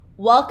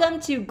Welcome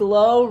to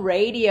Glow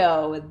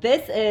Radio.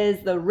 This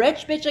is the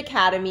Rich Bitch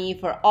Academy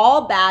for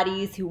all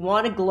baddies who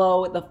want to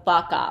glow the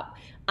fuck up.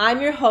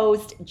 I'm your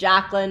host,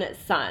 Jacqueline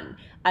Sun.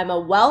 I'm a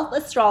wealth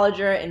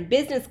astrologer and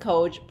business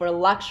coach for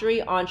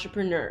luxury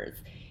entrepreneurs.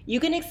 You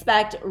can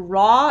expect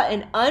raw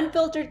and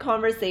unfiltered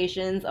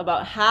conversations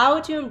about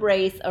how to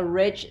embrace a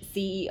rich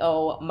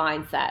CEO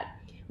mindset.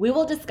 We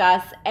will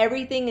discuss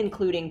everything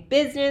including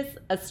business,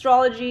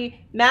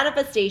 astrology,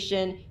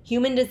 manifestation,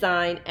 human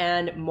design,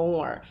 and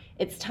more.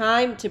 It's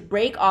time to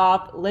break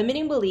off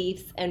limiting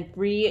beliefs and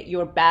free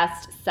your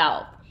best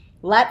self.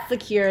 Let's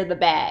secure the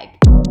bag.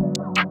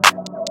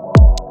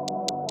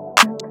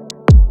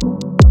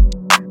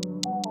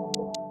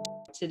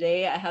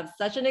 Today, I have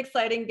such an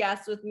exciting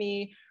guest with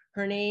me.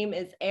 Her name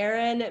is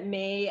Erin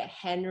May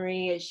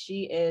Henry.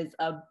 She is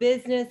a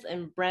business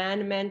and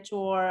brand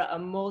mentor, a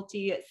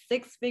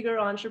multi-six-figure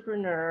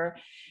entrepreneur.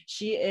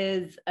 She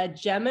is a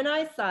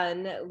Gemini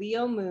Sun,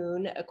 Leo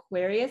Moon,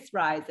 Aquarius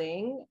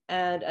Rising,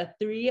 and a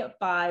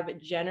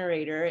 3-5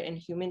 generator in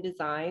human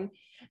design.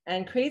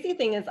 And crazy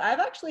thing is, I've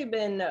actually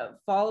been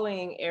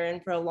following Erin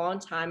for a long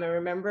time. I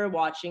remember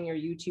watching your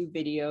YouTube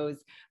videos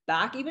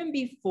back even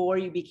before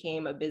you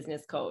became a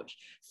business coach.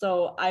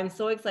 So I'm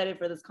so excited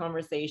for this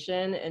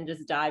conversation and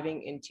just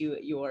diving into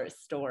your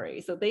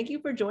story. So thank you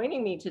for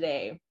joining me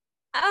today.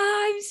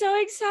 I'm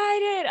so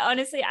excited.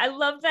 Honestly, I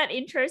love that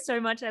intro so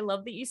much. I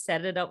love that you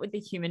set it up with the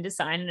human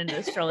design and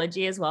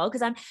astrology as well,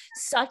 because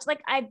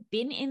I've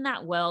been in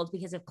that world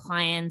because of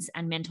clients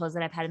and mentors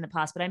that I've had in the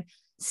past, but I'm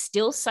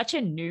still such a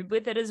noob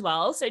with it as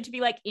well. So to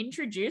be like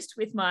introduced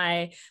with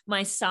my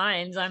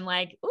signs, I'm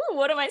like, oh,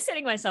 what am I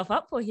setting myself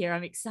up for here?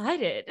 I'm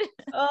excited.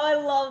 Oh, I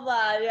love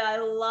that. Yeah,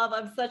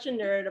 I'm such a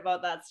nerd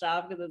about that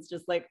stuff because it's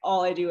just like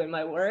all I do in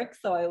my work.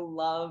 So I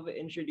love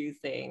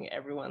introducing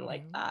everyone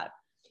like that.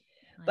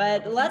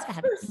 But let's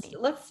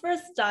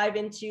first dive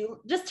into,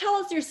 just tell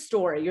us your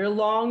story, your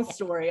long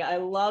story. I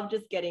love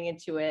just getting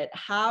into it.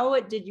 How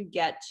did you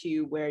get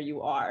to where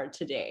you are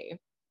today?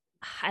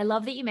 I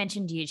love that you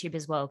mentioned YouTube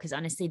as well, because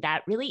honestly,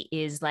 that really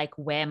is like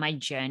where my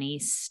journey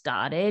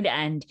started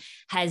and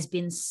has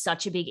been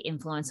such a big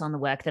influence on the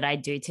work that I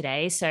do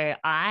today. So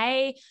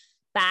I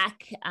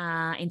back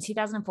in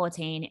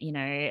 2014,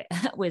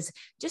 was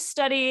just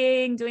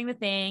studying, doing the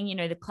thing,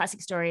 the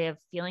classic story of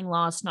feeling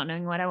lost, not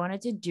knowing what I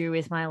wanted to do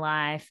with my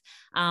life.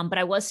 But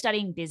I was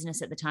studying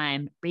business at the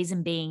time.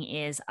 Reason being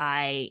is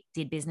I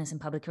did business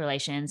and public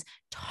relations,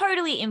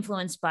 totally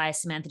influenced by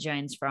Samantha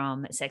Jones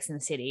from Sex and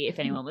the City, if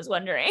anyone was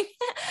wondering.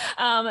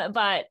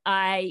 But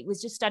I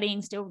was just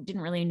studying, still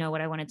didn't really know what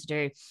I wanted to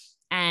do.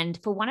 And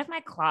for one of my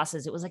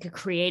classes, it was like a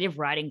creative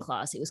writing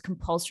class. It was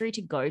compulsory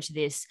to go to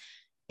this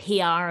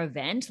PR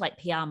event, like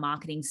PR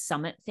marketing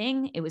summit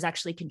thing. It was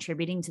actually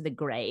contributing to the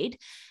grade.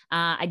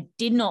 I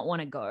did not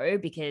want to go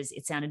because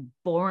it sounded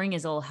boring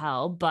as all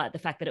hell, but the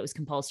fact that it was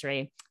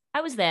compulsory,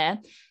 I was there.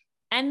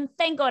 And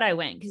thank God I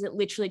went, because it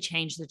literally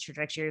changed the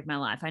trajectory of my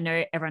life. I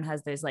know everyone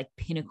has those like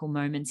pinnacle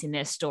moments in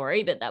their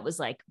story, but that was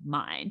like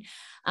mine.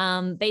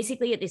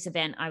 Basically, at this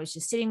event, I was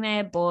just sitting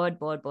there, bored.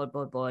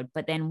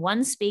 But then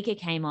one speaker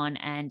came on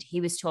and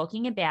he was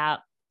talking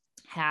about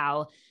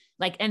how,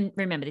 like, and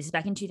remember, this is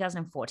back in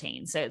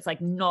 2014. So it's like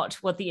not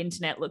what the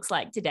internet looks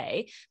like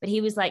today, but he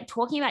was like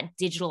talking about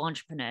digital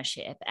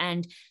entrepreneurship.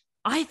 And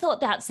I thought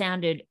that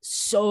sounded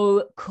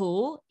so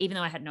cool, even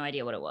though I had no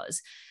idea what it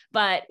was.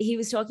 But he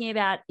was talking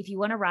about, if you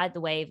want to ride the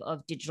wave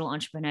of digital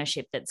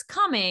entrepreneurship that's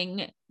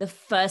coming, the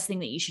first thing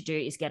that you should do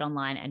is get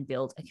online and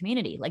build a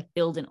community, like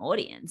build an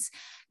audience.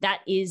 That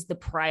is the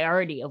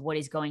priority of what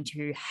is going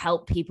to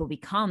help people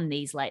become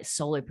these like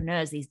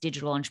solopreneurs, these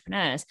digital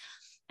entrepreneurs.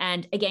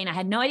 And again, I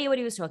had no idea what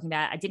he was talking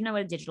about. I didn't know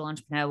what a digital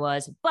entrepreneur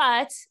was,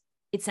 but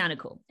it sounded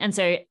cool. And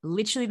so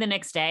literally the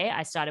next day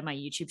I started my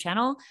YouTube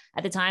channel.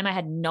 At the time, I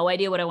had no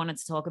idea what I wanted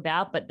to talk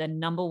about, but the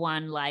number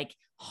one like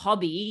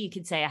hobby you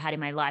could say I had in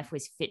my life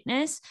was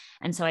fitness.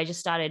 And so I just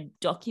started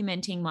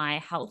documenting my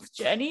health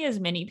journey, as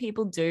many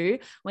people do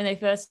when they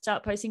first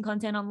start posting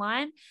content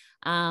online.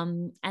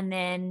 And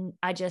then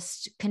I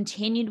just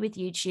continued with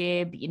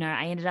YouTube.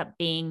 I ended up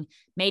being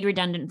made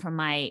redundant from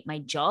my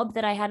job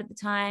that I had at the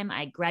time.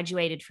 I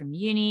graduated from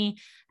uni.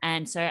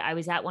 And so I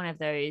was at one of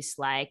those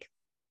like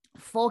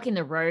fork in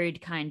the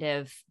road kind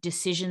of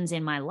decisions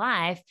in my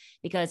life,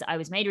 because I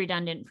was made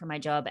redundant from my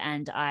job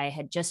and I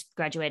had just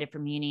graduated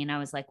from uni. And I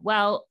was like,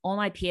 well, all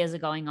my peers are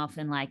going off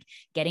and like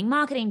getting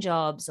marketing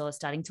jobs or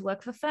starting to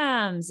work for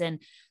firms.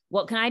 And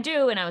what can I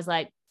do? And I was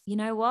like, you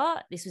know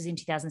what? This was in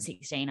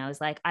 2016. I was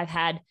like, I've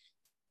had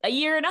a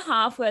year and a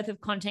half worth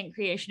of content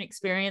creation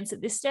experience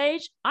at this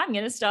stage. I'm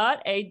going to start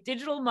a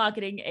digital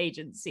marketing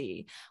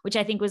agency, which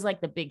I think was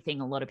like the big thing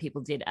a lot of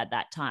people did at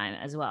that time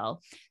as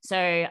well. So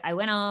I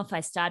went off,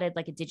 I started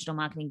like a digital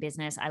marketing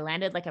business. I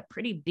landed like a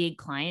pretty big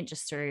client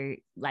just through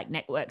like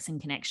networks and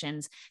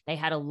connections. They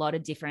had a lot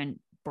of different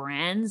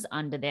brands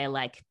under their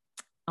like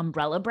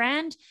umbrella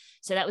brand.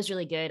 So that was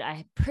really good.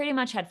 I pretty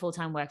much had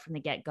full-time work from the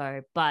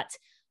get-go, but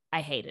I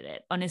hated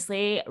it.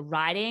 Honestly,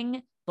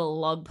 writing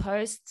blog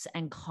posts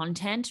and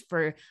content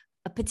for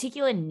a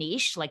particular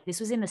niche, like this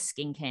was in the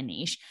skincare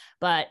niche,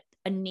 but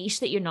a niche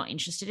that you're not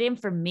interested in.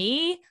 For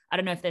me, I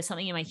don't know if there's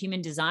something in my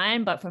human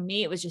design, but for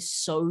me, it was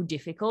just so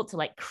difficult to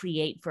like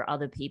create for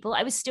other people.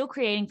 I was still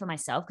creating for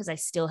myself because I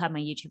still have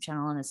my YouTube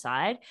channel on the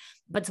side,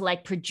 but to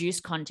like produce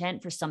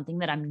content for something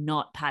that I'm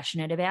not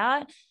passionate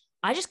about,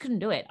 I just couldn't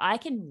do it. I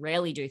can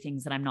rarely do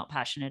things that I'm not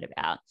passionate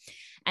about.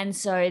 And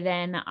so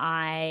then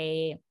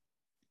I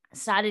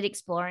started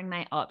exploring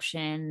my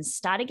options,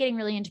 started getting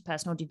really into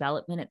personal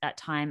development at that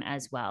time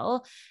as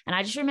well. And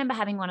I just remember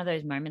having one of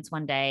those moments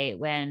one day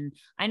when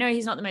I know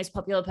he's not the most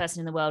popular person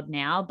in the world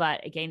now,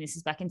 but again, this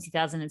is back in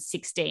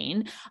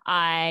 2016.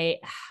 I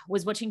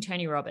was watching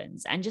Tony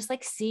Robbins and just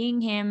like seeing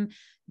him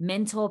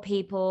mentor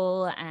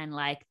people and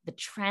like the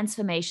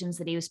transformations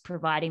that he was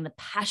providing, the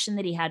passion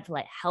that he had for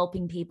like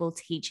helping people,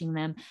 teaching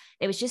them.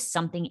 There was just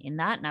something in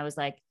that. And I was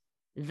like,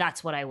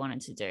 that's what I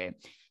wanted to do.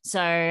 So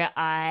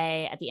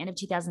I, at the end of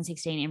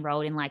 2016,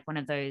 enrolled in like one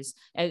of those,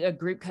 a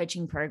group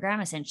coaching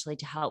program, essentially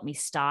to help me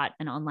start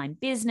an online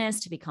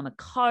business, to become a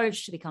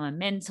coach, to become a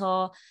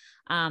mentor.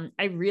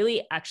 I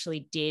really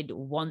actually did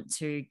want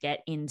to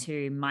get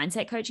into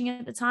mindset coaching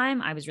at the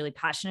time. I was really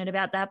passionate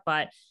about that,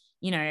 but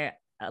you know,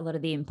 a lot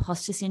of the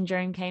imposter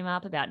syndrome came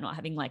up about not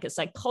having like a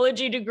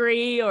psychology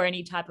degree or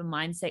any type of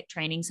mindset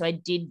training. So I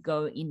did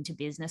go into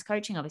business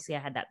coaching. Obviously, I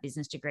had that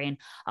business degree and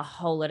a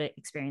whole lot of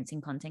experience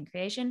in content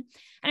creation.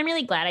 And I'm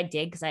really glad I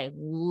did because I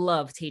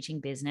love teaching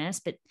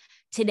business. But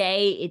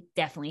today, it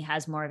definitely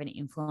has more of an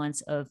influence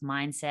of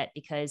mindset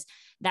because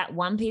that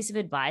one piece of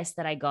advice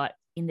that I got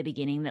in the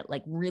beginning that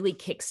like really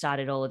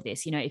kickstarted all of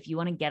this, you know, if you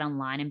want to get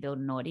online and build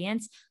an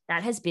audience,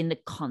 that has been the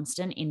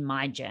constant in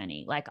my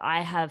journey. Like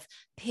I have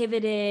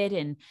pivoted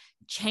and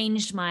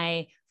changed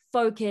my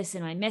focus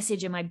and my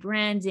message and my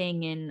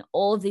branding and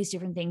all of these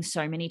different things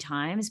so many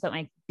times, but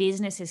my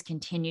business has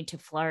continued to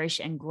flourish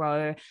and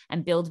grow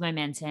and build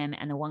momentum.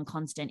 And the one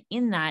constant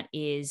in that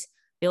is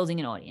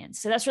building an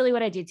audience. So that's really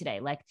what I did today.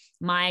 Like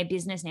my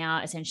business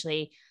now,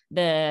 essentially,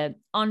 the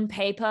on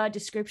paper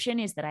description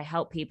is that I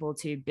help people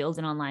to build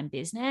an online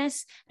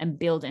business and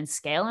build and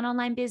scale an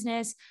online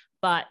business.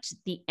 But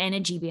the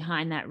energy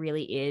behind that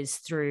really is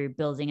through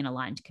building an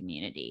aligned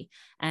community.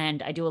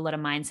 And I do a lot of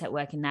mindset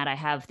work in that. I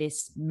have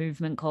this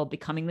movement called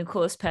Becoming the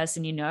Coolest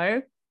Person You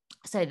Know.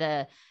 So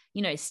the,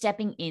 you know,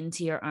 stepping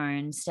into your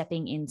own,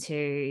 stepping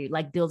into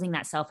like building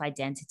that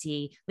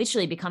self-identity,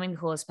 literally becoming the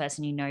coolest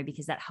person you know,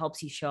 because that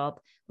helps you show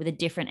up with a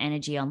different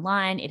energy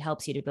online. It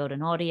helps you to build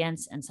an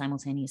audience and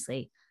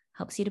simultaneously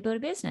helps you to build a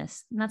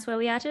business. And that's where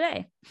we are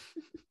today.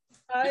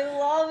 I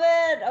love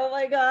it. Oh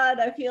my God.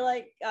 I feel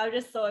like I'm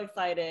just so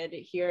excited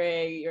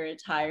hearing your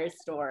entire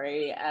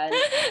story. And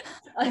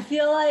I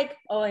feel like,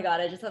 oh my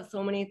God, I just have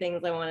so many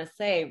things I want to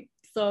say.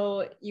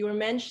 So you were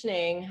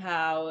mentioning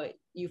how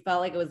you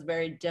felt like it was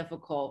very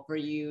difficult for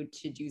you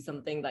to do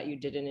something that you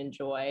didn't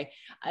enjoy.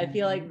 I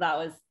feel like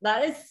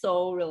that is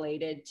so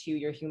related to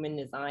your human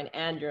design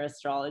and your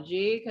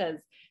astrology, because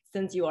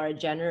since you are a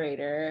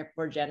generator,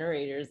 for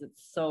generators,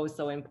 it's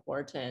so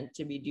important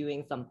to be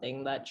doing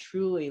something that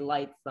truly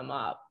lights them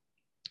up,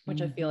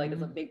 which I feel like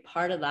is a big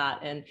part of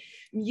that. And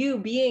you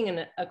being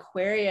an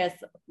Aquarius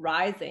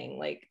rising,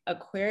 like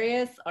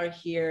Aquarius are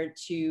here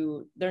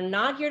to, they're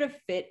not here to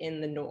fit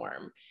in the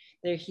norm.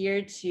 They're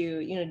here to,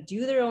 you know,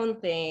 do their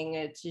own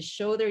thing, to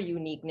show their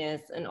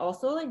uniqueness, and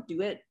also like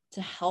do it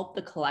to help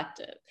the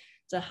collective,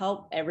 to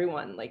help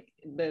everyone, like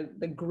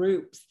the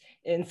groups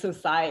in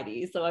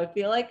society. So I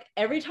feel like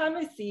every time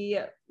I see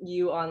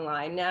you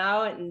online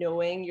now,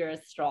 knowing your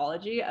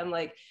astrology, I'm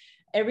like,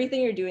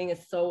 everything you're doing is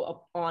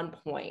so on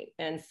point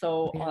and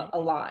so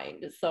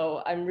aligned.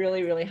 So I'm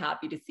really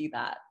happy to see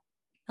that.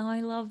 Oh,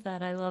 I love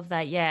that. I love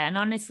that. Yeah. And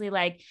honestly,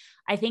 like,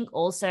 I think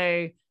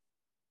also,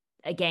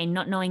 again,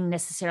 not knowing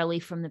necessarily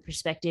from the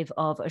perspective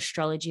of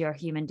astrology or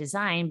human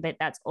design, but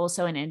that's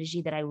also an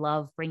energy that I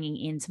love bringing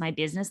into my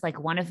business. Like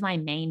one of my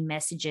main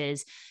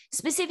messages,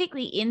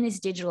 specifically in this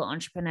digital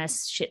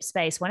entrepreneurship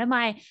space, one of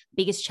my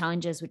biggest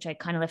challenges, which I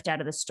kind of left out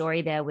of the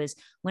story there, was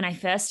when I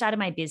first started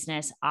my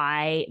business,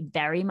 I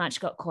very much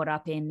got caught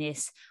up in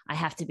this. I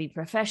have to be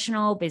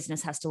professional.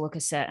 Business has to look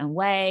a certain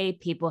way.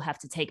 People have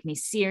to take me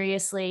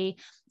seriously.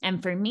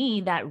 And for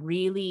me, that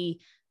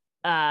really,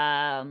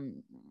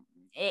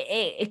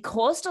 it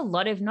caused a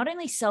lot of not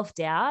only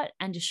self-doubt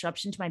and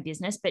disruption to my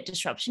business, but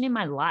disruption in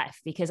my life,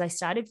 because I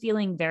started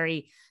feeling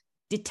very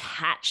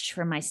detached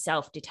from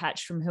myself,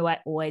 detached from who I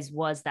always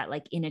was, that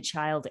like inner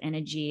child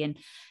energy.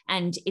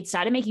 And it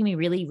started making me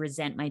really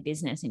resent my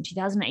business. In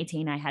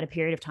 2018, I had a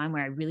period of time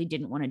where I really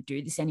didn't want to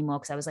do this anymore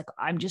because I was like,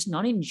 I'm just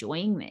not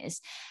enjoying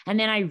this. And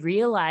then I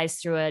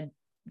realized through a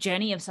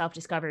journey of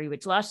self-discovery,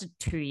 which lasted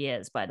 2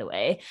 years, by the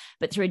way,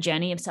 but through a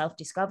journey of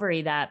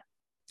self-discovery, that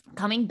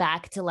coming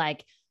back to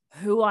like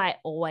who I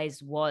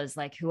always was,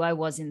 like who I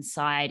was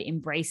inside,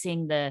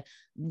 embracing the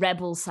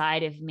rebel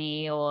side of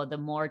me or the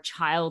more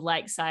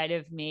childlike side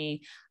of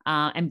me,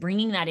 and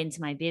bringing that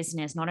into my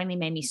business not only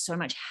made me so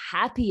much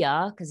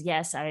happier, because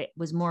yes, I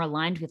was more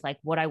aligned with like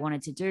what I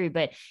wanted to do,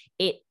 but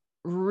it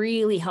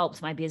really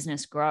helped my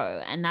business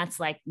grow. And that's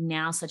like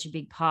now such a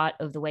big part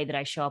of the way that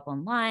I show up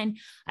online.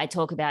 I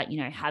talk about,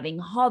 having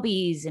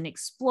hobbies and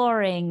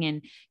exploring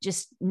and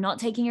just not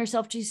taking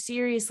yourself too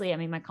seriously. I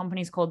mean, my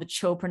company is called the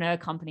Chillpreneur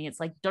Company. It's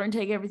like, don't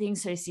take everything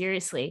so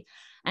seriously.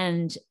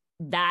 And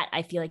that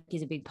I feel like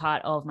is a big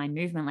part of my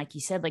movement. Like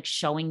you said, like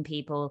showing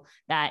people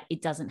that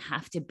it doesn't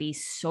have to be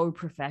so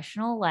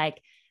professional.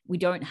 Like we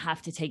don't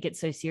have to take it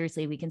so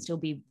seriously. We can still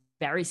be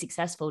very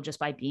successful just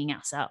by being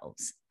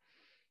ourselves.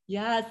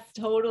 Yes,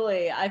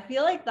 totally. I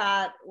feel like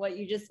that what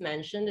you just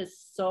mentioned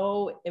is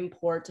so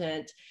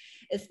important,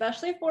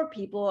 especially for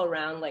people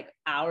around like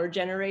our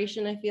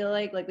generation. I feel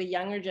like the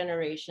younger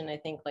generation, I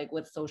think like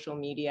with social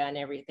media and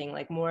everything,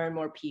 like more and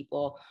more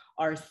people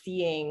are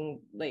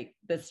seeing like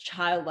this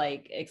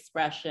childlike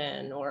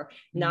expression or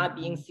not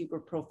being super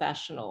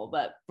professional.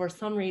 But for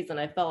some reason,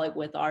 I felt like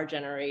with our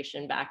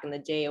generation back in the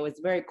day, it was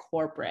very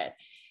corporate.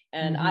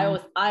 And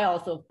I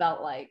also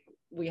felt like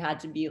we had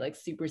to be like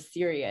super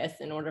serious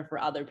in order for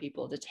other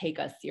people to take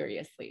us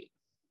seriously.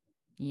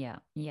 Yeah,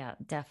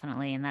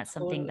 definitely. And that's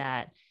something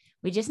that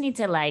we just need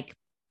to like,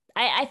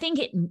 I think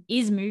it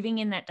is moving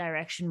in that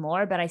direction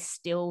more, but I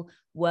still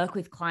work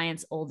with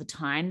clients all the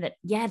time that,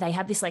 they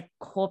have this like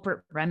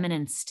corporate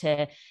remnants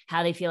to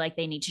how they feel like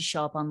they need to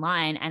show up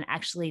online. And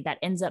actually that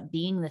ends up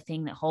being the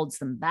thing that holds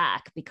them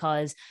back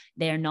because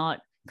they're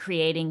not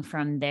creating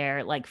from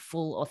their like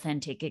full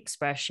authentic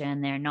expression.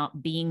 They're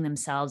not being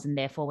themselves, and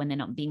therefore when they're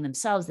not being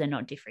themselves, they're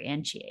not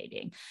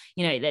differentiating.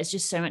 There's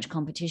just so much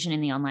competition in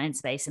the online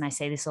space, and I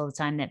say this all the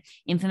time, that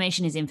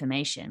information is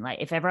information. Like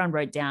if everyone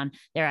wrote down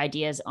their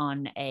ideas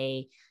on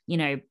a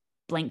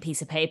blank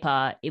piece of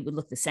paper, it would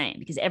look the same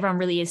because everyone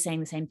really is saying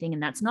the same thing.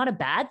 And that's not a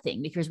bad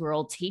thing because we're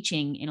all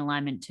teaching in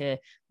alignment to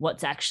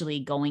what's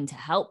actually going to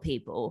help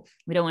people.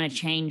 We don't want to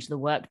change the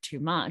work too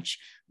much,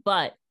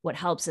 but what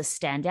helps us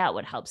stand out,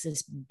 what helps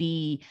us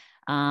be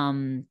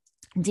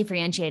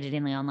differentiated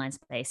in the online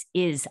space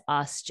is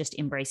us just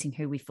embracing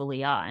who we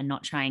fully are and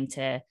not trying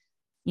to,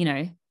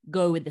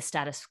 go with the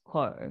status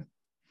quo.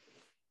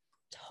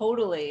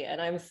 Totally. And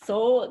I'm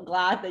so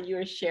glad that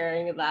you're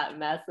sharing that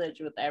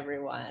message with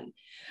everyone.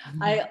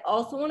 I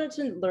also wanted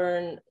to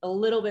learn a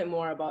little bit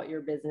more about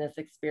your business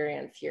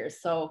experience here.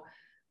 So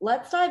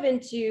let's dive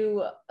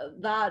into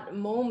that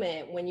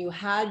moment when you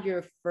had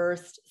your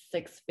first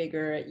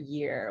six-figure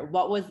year.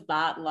 What was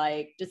that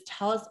like? Just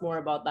tell us more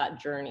about that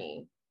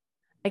journey.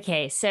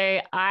 Okay, so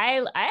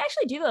I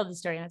actually do love the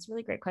story, and that's a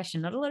really great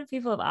question. Not a lot of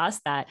people have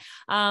asked that.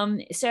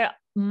 So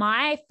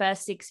my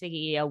first six-figure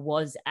year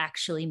was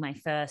actually my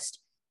first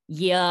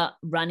year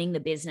running the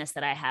business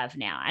that I have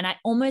now, and I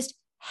almost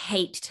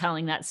hate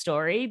telling that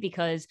story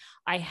because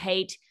I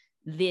hate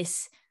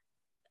this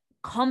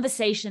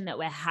conversation that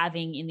we're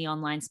having in the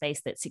online space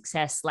that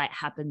success like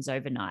happens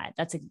overnight.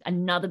 That's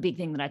another big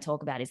thing that I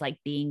talk about is like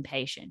being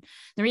patient.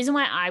 The reason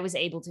why I was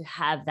able to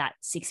have that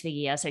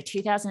six-figure year, so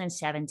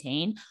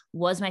 2017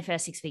 was my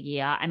first six-figure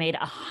year. I made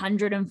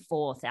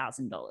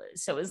 $104,000.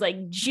 So it was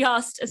like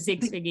just a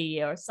six-figure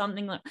year or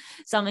something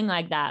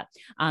like that.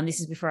 This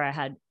is before I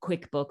had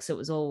QuickBooks. So it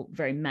was all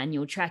very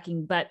manual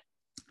tracking, but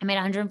I made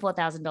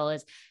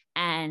 $104,000,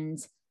 and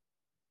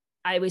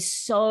I was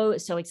so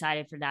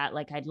excited for that.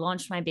 Like I'd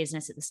launched my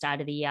business at the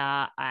start of the year.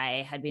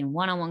 I had been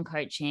one-on-one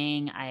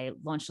coaching. I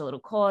launched a little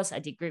course. I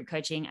did group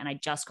coaching, and I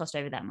just crossed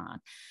over that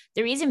mark.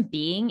 The reason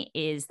being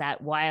is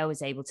that why I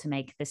was able to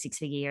make the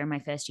six-figure year in my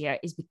first year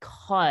is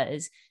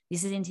because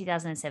this is in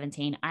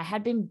 2017. I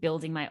had been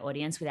building my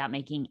audience without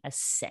making a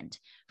cent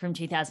from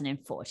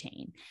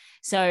 2014.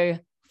 So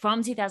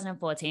from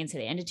 2014 to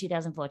the end of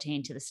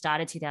 2014 to the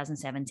start of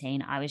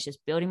 2017, I was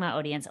just building my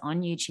audience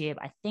on YouTube.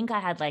 I think I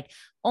had like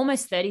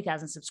almost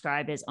 30,000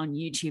 subscribers on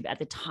YouTube at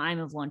the time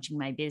of launching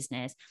my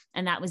business.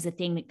 And that was the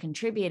thing that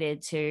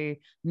contributed to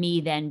me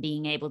then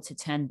being able to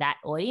turn that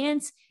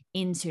audience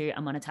into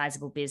a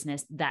monetizable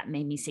business that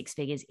made me six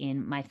figures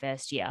in my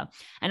first year.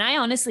 And I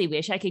honestly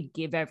wish I could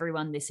give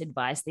everyone this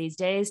advice these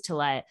days to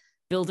like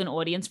build an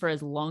audience for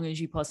as long as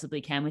you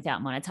possibly can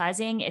without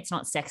monetizing. It's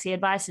not sexy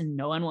advice and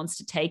no one wants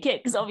to take it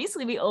because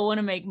obviously we all want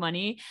to make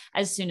money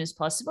as soon as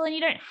possible, and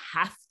you don't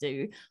have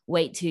to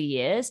wait 2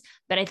 years.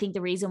 But I think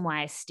the reason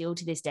why I still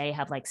to this day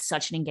have like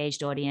such an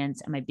engaged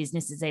audience and my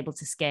business is able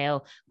to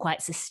scale quite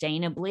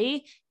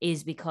sustainably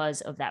is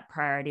because of that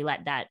priority,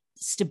 like that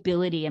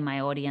stability in my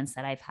audience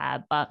that I've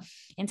had. But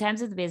in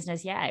terms of the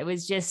business, it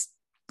was just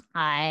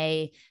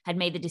I had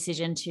made the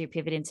decision to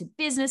pivot into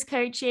business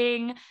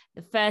coaching.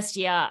 The first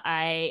year,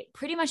 I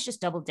pretty much just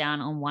doubled down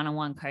on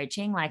one-on-one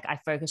coaching. Like I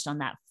focused on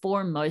that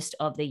for most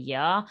of the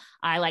year.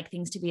 I like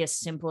things to be as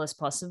simple as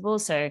possible.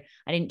 So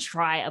I didn't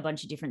try a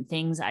bunch of different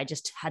things. I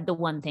just had the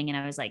one thing and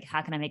I was like,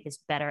 how can I make this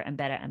better and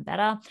better and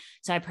better?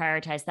 So I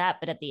prioritized that.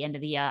 But at the end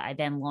of the year, I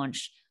then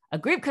launched a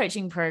group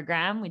coaching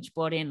program, which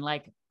brought in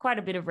like quite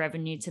a bit of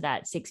revenue to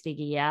that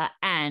six-figure year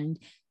and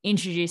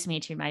introduced me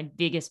to my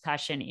biggest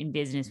passion in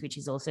business, which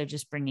is also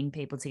just bringing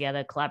people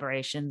together,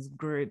 collaborations,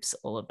 groups,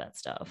 all of that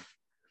stuff.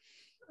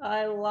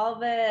 I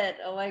love it.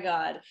 Oh my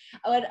God.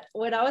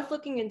 When I was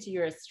looking into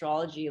your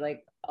astrology,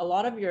 like a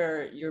lot of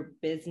your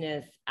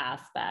business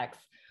aspects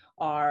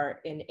are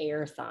in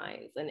air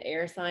signs, and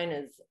air sign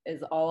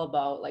is all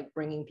about like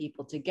bringing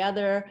people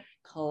together,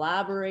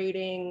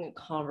 collaborating,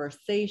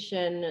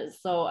 conversation.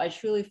 So I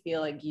truly feel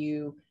like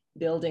you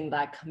building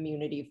that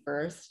community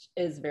first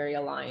is very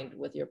aligned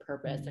with your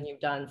purpose, and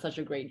you've done such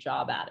a great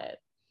job at it.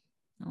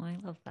 Oh, I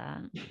love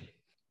that.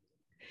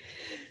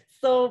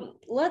 So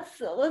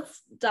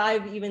let's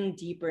dive even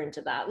deeper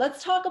into that.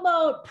 Let's talk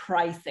about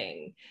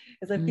pricing,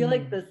 because I feel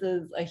like this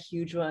is a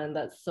huge one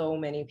that so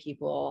many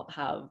people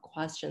have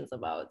questions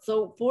about.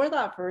 So for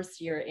that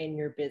first year in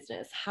your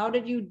business, how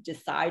did you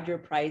decide your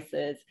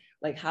prices?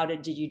 Like,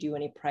 did you do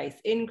any price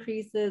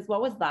increases?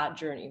 What was that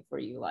journey for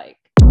you like?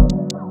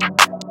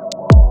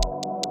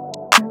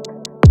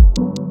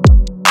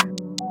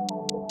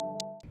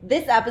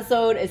 This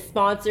episode is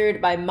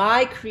sponsored by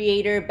my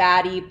Creator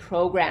Baddie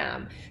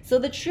program. So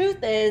the truth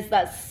is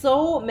that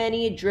so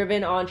many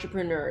driven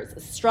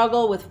entrepreneurs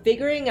struggle with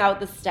figuring out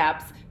the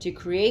steps to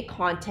create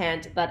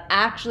content that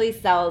actually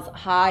sells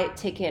high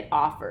ticket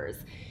offers.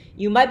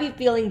 You might be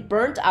feeling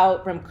burnt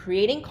out from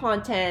creating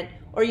content,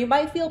 or you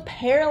might feel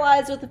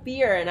paralyzed with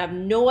fear and have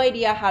no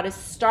idea how to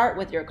start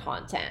with your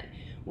content.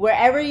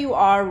 Wherever you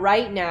are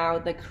right now,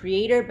 the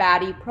Creator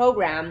Baddie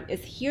program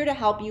is here to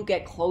help you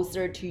get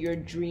closer to your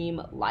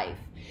dream life.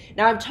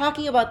 Now, I'm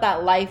talking about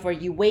that life where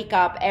you wake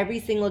up every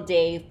single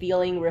day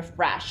feeling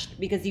refreshed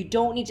because you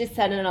don't need to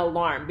set an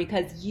alarm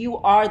because you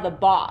are the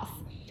boss.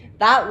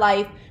 That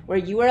life where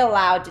you are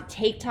allowed to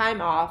take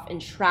time off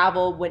and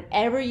travel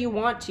whenever you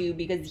want to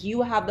because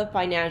you have the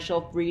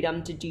financial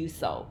freedom to do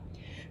so.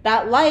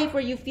 That life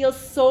where you feel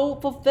so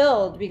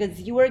fulfilled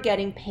because you are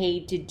getting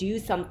paid to do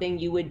something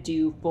you would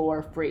do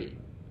for free.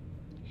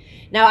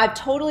 Now, I've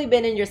totally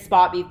been in your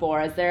spot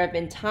before, as there have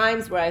been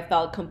times where I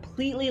felt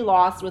completely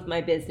lost with my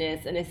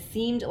business and it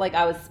seemed like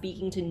I was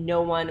speaking to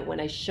no one when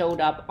I showed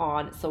up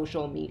on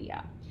social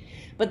media.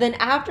 But then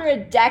after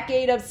a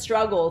decade of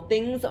struggle,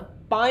 things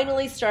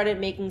finally started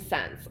making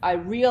sense. I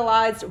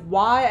realized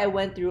why I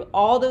went through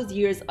all those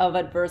years of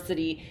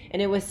adversity,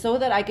 and it was so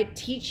that I could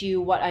teach you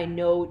what I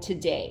know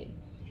today.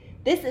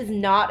 This is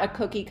not a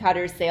cookie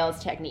cutter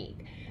sales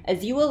technique,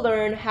 as you will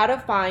learn how to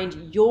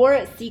find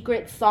your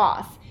secret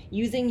sauce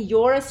using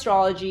your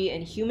astrology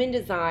and human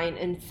design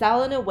and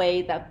sell in a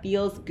way that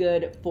feels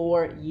good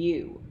for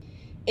you.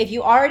 If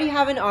you already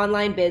have an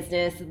online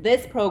business,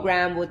 this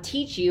program will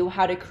teach you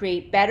how to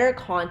create better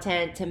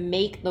content to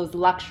make those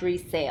luxury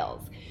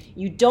sales.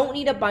 You don't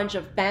need a bunch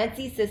of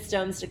fancy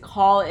systems to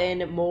call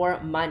in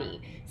more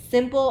money.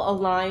 Simple,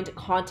 aligned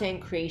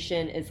content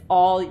creation is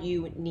all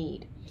you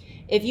need.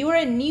 If you are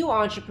a new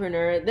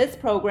entrepreneur, this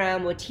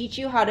program will teach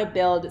you how to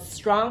build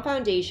strong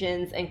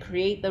foundations and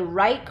create the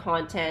right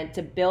content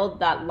to build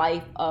that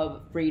life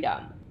of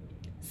freedom.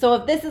 So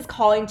if this is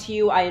calling to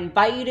you, I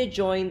invite you to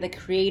join the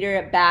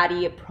Creator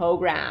Baddie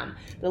program.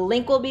 The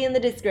link will be in the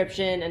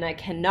description, and I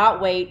cannot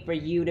wait for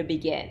you to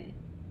begin.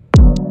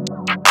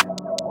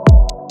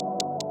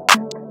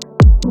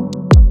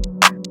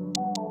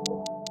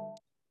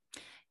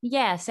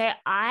 Yeah, so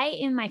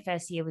in my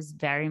first year was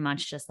very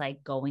much just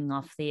like going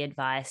off the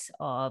advice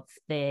of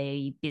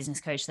the business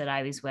coach that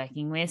I was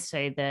working with.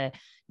 So the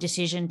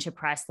decision to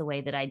price the way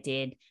that I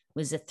did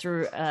was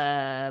through,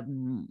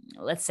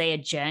 let's say, a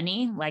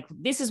journey. Like,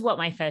 this is what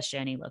my first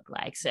journey looked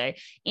like. So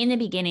in the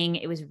beginning,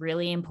 it was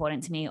really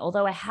important to me,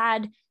 although I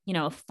had, a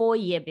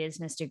 4-year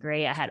business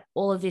degree, I had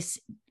all of this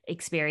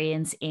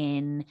experience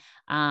in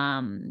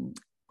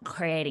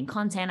creating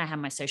content. I had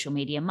my social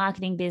media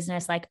marketing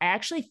business. Like, I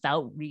actually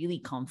felt really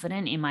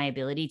confident in my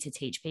ability to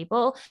teach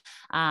people,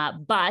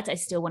 but I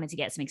still wanted to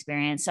get some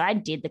experience. So I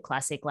did the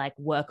classic, like,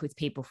 work with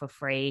people for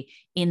free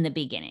in the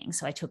beginning.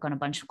 So I took on a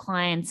bunch of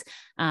clients,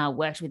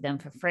 worked with them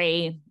for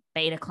free,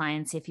 beta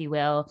clients, if you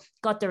will,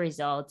 got the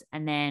results.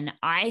 And then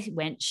I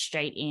went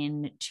straight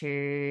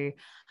into,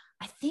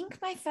 I think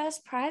my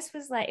first price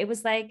was like, it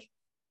was like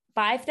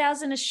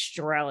 5,000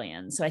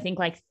 Australian. So I think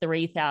like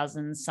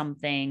 3,000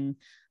 something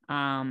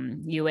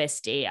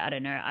USD. I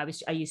don't know.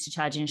 I used to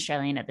charge in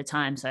Australian at the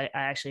time, so I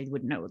actually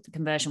wouldn't know what the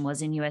conversion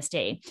was in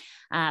USD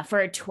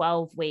for a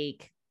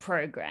 12-week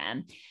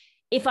program.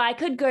 If I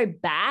could go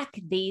back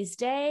these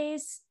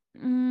days, I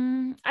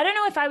don't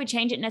know if I would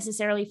change it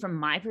necessarily from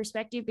my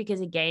perspective, because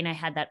again, I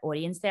had that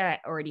audience there. I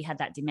already had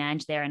that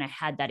demand there, and I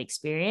had that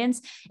experience.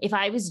 If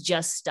I was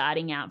just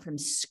starting out from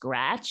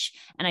scratch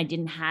and I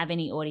didn't have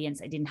any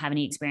audience, I didn't have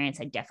any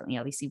experience, I definitely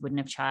obviously wouldn't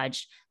have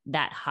charged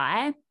that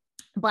high.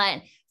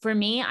 But for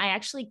me, I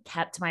actually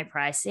kept my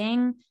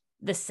pricing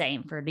the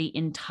same for the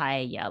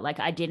entire year. Like,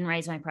 I didn't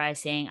raise my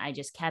pricing. I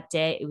just kept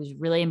it. It was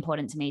really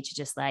important to me to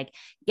just like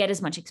get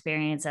as much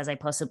experience as I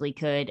possibly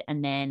could,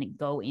 and then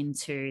go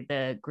into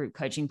the group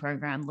coaching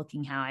program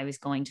looking how I was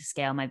going to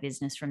scale my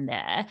business from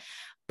there.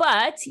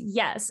 But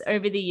yes,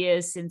 over the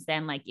years since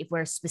then, like, if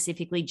we're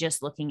specifically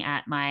just looking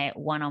at my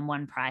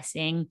one-on-one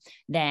pricing,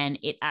 then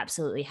it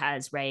absolutely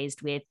has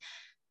raised with,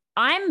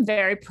 I'm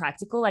very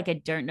practical. Like, I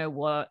don't know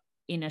what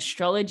in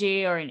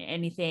astrology or in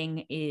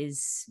anything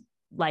is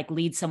like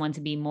leads someone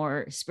to be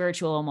more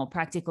spiritual or more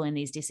practical in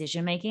these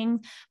decision making.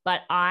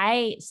 But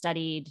I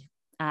studied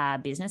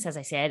business, as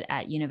I said,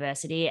 at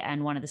university,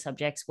 and one of the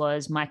subjects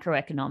was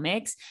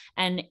microeconomics.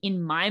 And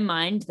in my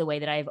mind, the way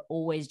that I've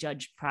always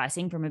judged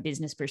pricing from a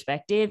business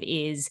perspective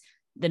is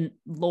the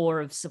law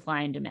of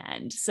supply and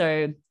demand.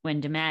 So when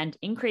demand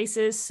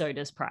increases, so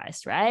does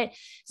price, right?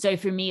 So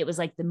for me, it was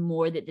like the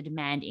more that the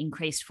demand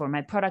increased for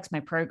my products, my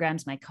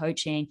programs, my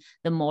coaching,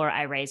 the more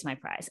I raised my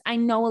price. I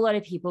know a lot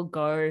of people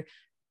go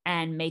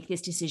and make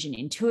this decision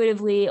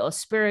intuitively or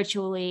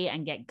spiritually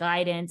and get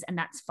guidance, and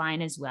that's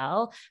fine as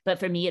well. But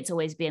for me, it's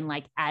always been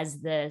like, as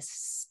the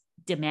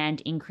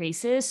demand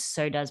increases,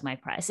 so does my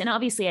price. And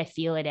obviously I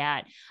feel it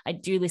out. I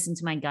do listen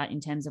to my gut in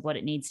terms of what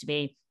it needs to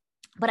be.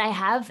 But I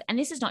have, and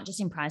this is not just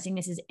in pricing,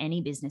 this is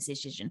any business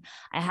decision.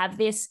 I have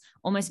this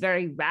almost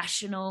very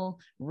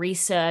rational,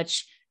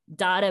 research,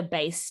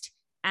 data-based,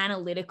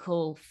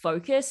 analytical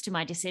focus to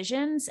my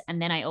decisions. And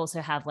then I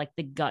also have like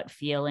the gut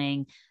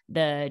feeling,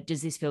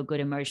 does this feel good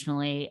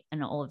emotionally,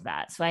 and all of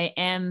that. So I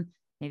am,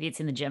 maybe it's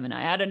in the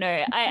Gemini, I don't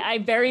know. I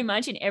very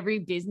much in every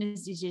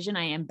business decision,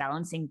 I am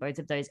balancing both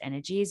of those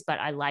energies, but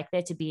I like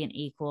there to be an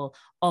equal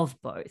of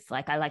both.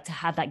 Like I like to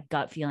have that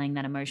gut feeling,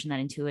 that emotion, that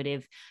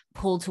intuitive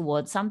pull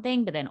towards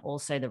something, but then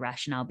also the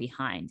rationale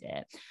behind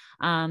it.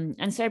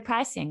 And so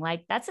pricing,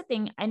 like that's the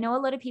thing. I know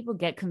a lot of people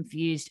get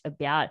confused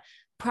about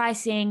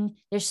pricing.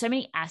 There's so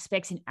many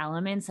aspects and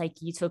elements.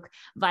 Like you took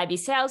Vibe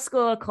Sales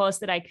School, a course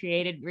that I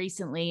created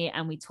recently,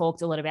 and we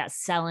talked a lot about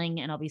selling,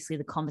 and obviously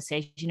the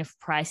conversation of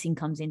pricing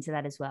comes into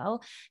that as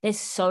well. There's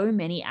so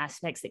many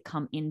aspects that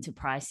come into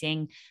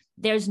pricing.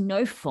 There's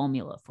no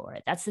formula for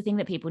it. That's the thing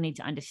that people need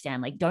to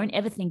understand. Like, don't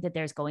ever think that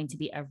there's going to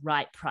be a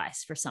right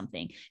price for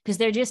something, because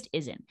there just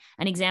isn't.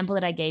 An example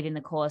that I gave in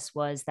the course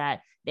was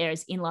that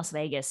there's in Las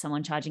Vegas,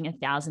 someone charging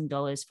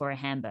 $1,000 for a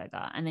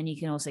hamburger, and then you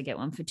can also get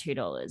one for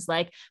 $2.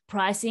 Like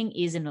pricing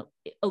is an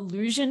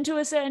illusion to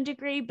a certain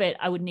degree, but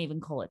I wouldn't even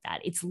call it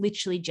that. It's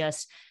literally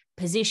just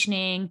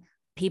positioning,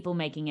 people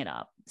making it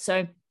up.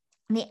 So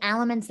the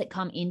elements that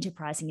come into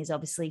pricing is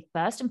obviously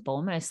first and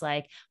foremost,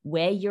 like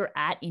where you're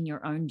at in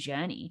your own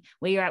journey,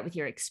 where you're at with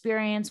your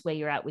experience, where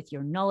you're at with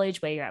your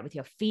knowledge, where you're at with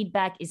your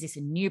feedback. Is this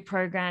a new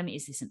program?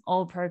 Is this an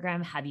old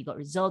program? Have you got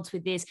results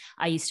with this?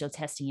 Are you still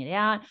testing it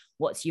out?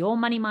 What's your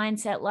money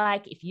mindset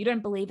like? If you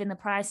don't believe in the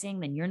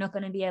pricing, then you're not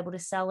going to be able to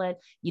sell it.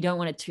 You don't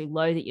want it too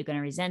low that you're going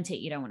to resent it.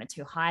 You don't want it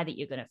too high that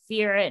you're going to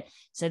fear it.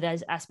 So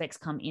those aspects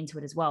come into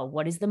it as well.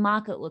 What is the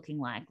market looking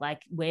like?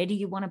 Like, where do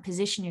you want to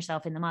position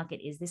yourself in the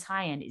market? Is this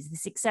high end? Is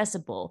this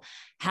accessible?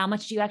 How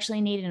much do you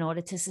actually need in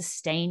order to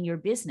sustain your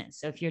business?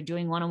 So if you're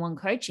doing one-on-one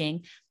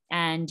coaching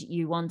and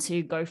you want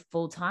to go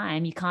full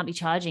time, you can't be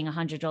charging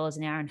 $100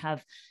 an hour and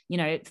have,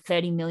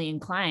 30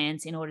 million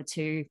clients in order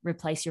to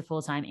replace your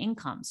full-time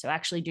income. So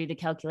actually do the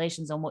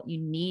calculations on what you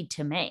need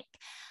to make.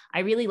 I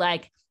really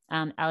like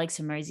Alex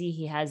Hormozi.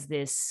 He has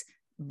this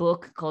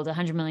book called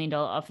 $100 million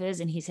Offers.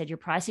 And he said, your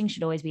pricing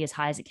should always be as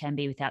high as it can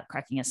be without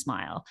cracking a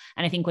smile.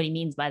 And I think what he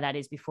means by that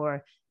is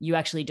before you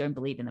actually don't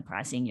believe in the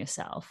pricing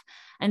yourself.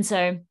 And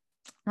so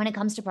when it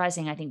comes to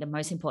pricing, I think the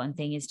most important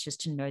thing is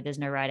just to know there's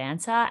no right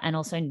answer, and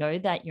also know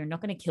that you're not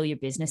going to kill your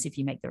business if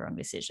you make the wrong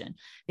decision,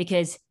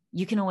 because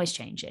you can always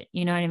change it.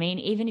 You know what I mean?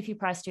 Even if you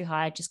price too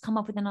high, just come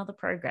up with another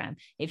program.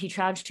 If you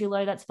charge too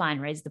low, that's fine.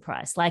 Raise the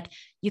price. Like,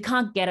 you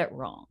can't get it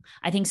wrong.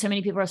 I think so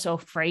many people are so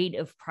afraid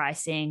of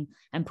pricing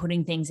and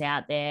putting things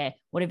out there.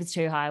 What if it's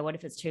too high? What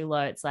if it's too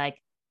low? It's like,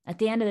 at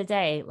the end of the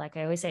day, like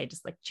I always say,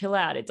 just like chill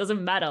out. It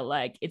doesn't matter.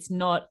 Like, it's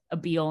not a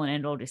be all and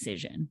end all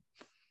decision.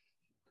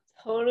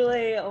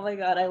 Totally. Oh my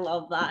God, I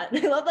love that.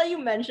 I love that you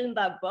mentioned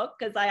that book,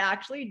 because I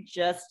actually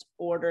just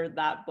ordered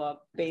that book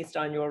based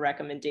on your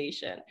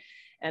recommendation,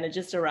 and it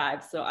just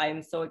arrived. So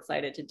I'm so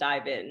excited to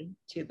dive in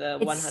to the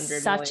It's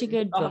 100 such a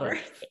good book.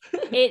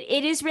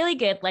 It is really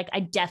good. Like,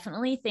 I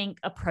definitely think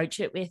approach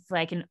it with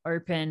like an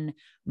open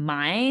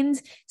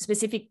mind,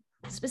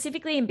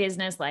 specifically in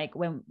business. Like,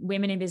 when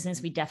women in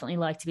business, we definitely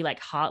like to be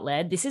like heart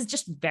led. This is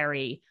just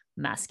very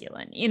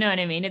masculine. You know what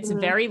I mean? It's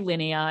very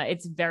linear.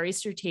 It's very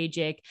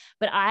strategic,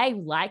 but I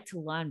like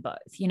to learn both.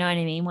 You know what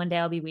I mean? One day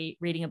I'll be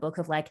reading a book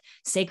of like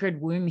sacred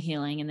womb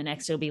healing, and the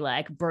next it'll be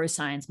like bro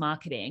science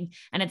marketing.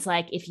 And it's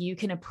like, if you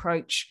can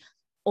approach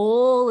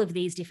all of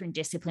these different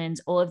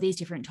disciplines, all of these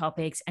different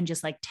topics, and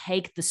just like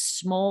take the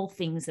small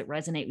things that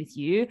resonate with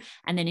you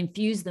and then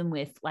infuse them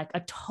with like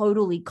a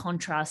totally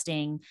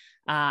contrasting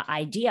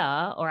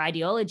idea or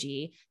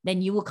ideology,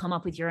 then you will come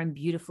up with your own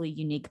beautifully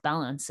unique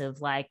balance of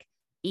like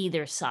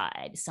either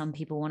side. Some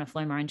people want to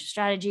flow more into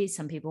strategy,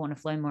 some people want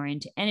to flow more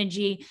into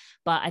energy.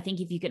 But I think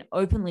if you can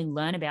openly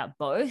learn about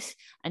both,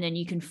 and then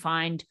you can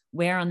find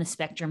where on the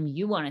spectrum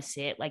you want to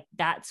sit, like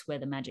that's where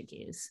the magic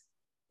is.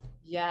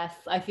 Yes,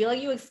 I feel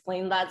like you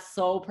explained that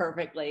so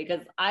perfectly,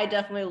 because I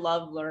definitely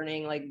love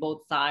learning like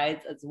both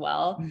sides as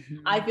well. Mm-hmm.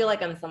 I feel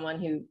like I'm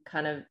someone who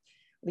kind of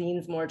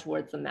leans more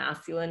towards the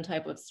masculine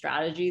type of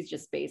strategies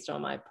just based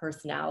on my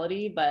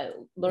personality, but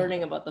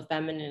learning about the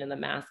feminine and the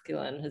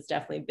masculine has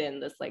definitely been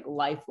this like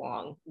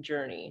lifelong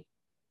journey.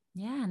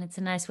 Yeah, and it's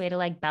a nice way to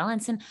like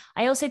balance. And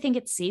I also think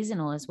it's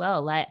seasonal as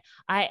well. Like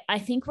I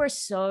think we're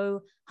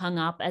so hung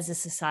up as a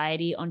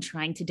society on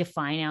trying to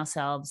define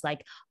ourselves.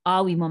 Like,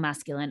 are we more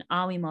masculine?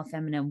 Are we more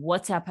feminine?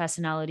 What's our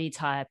personality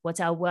type? What's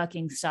our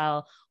working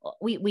style?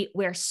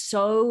 We're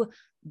so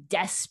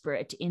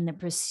desperate in the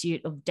pursuit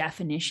of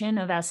definition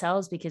of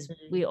ourselves because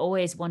we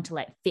always want to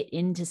like fit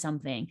into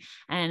something.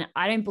 And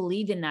I don't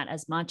believe in that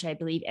as much. I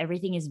believe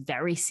everything is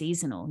very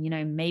seasonal. You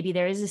know, maybe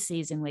there is a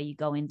season where you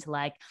go into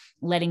like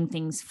letting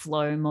things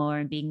flow more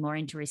and being more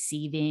into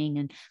receiving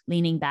and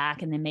leaning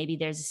back. And then maybe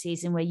there's a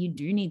season where you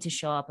do need to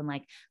show up and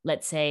like,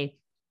 let's say,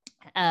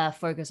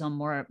 focus on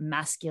more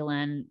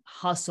masculine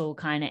hustle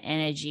kind of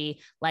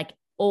energy. Like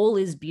all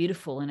is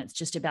beautiful, and it's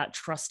just about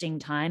trusting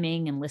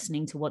timing and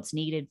listening to what's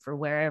needed for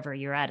wherever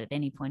you're at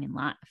any point in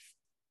life.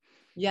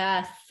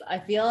 Yes, I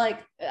feel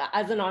like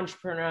as an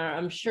entrepreneur,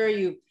 I'm sure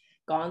you've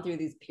gone through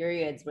these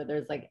periods where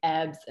there's like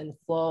ebbs and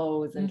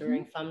flows, and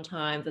during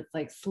sometimes it's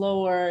like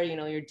slower, you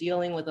know, you're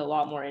dealing with a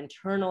lot more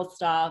internal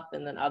stuff.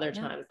 And then other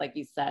times, like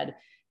you said,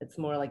 it's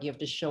more like you have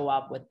to show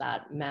up with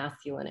that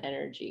masculine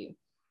energy.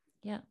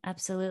 Yeah,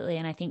 absolutely.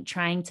 And I think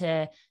trying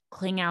to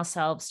cling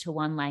ourselves to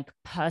one like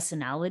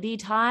personality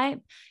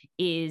type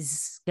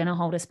is going to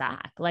hold us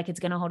back. Like it's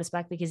going to hold us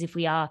back because if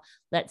we are,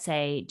 let's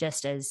say,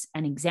 just as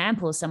an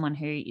example, someone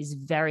who is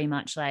very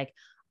much like,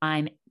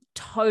 I'm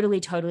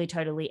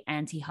totally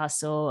anti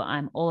hustle.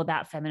 I'm all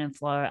about feminine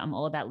flow. I'm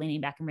all about leaning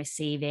back and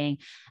receiving.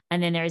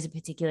 And then there is a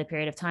particular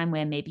period of time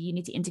where maybe you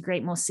need to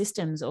integrate more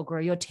systems or grow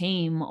your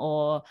team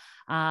or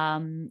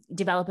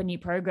develop a new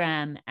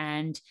program.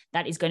 And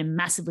that is going to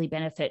massively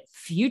benefit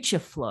future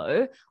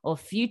flow or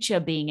future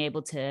being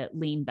able to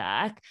lean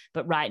back.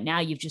 But right now,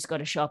 you've just got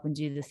to show up and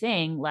do the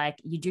thing. Like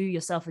you do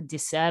yourself a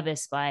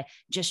disservice by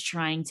just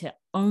trying to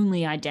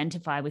only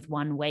identify with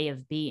one way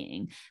of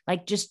being.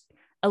 Like just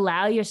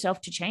allow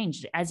yourself to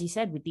change, as you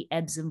said, with the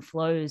ebbs and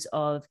flows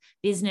of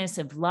business,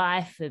 of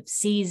life, of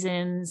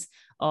seasons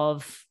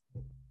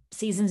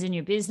in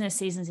your business,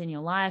 seasons in your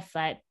life.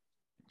 Like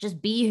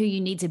just be who you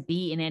need to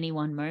be in any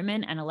one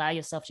moment and allow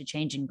yourself to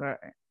change and grow.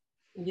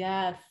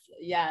 Yes,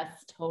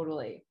 yes,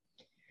 totally.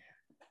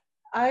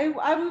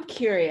 I'm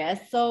curious.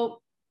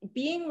 So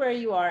being where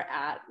you are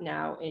at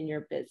now in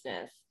your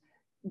business,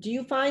 do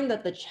you find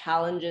that the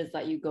challenges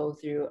that you go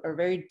through are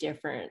very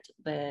different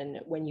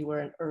than when you were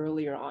an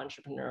earlier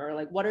entrepreneur?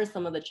 Like, what are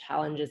some of the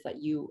challenges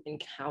that you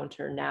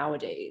encounter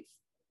nowadays?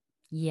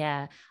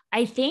 Yeah,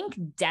 I think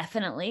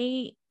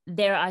definitely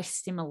there are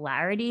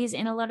similarities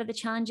in a lot of the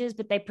challenges,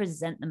 but they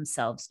present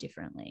themselves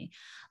differently.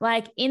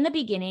 Like in the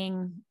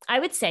beginning,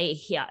 I would say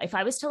here, if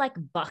I was to like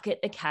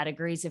bucket the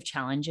categories of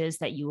challenges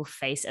that you will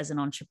face as an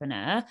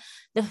entrepreneur,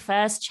 the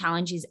first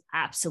challenge is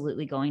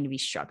absolutely going to be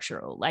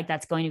structural. Like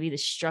that's going to be the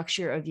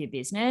structure of your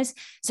business.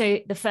 So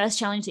the first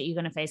challenge that you're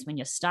going to face when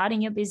you're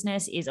starting your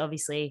business is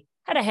obviously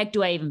how the heck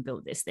do I even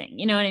build this thing?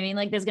 You know what I mean?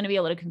 Like there's going to be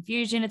a lot of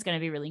confusion. It's going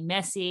to be really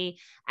messy.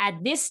 At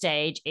this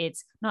stage,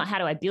 it's not how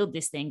do I build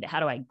this thing, but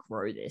how do I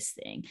grow this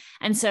thing?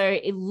 And so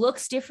it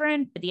looks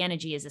different, but the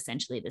energy is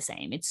essentially the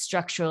same. It's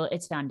structural,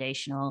 it's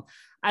foundational.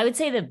 I would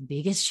say the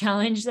biggest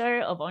challenge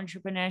though of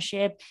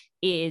entrepreneurship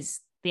is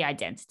the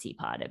identity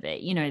part of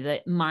it, you know,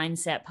 the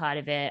mindset part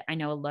of it. I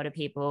know a lot of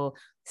people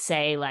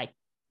say like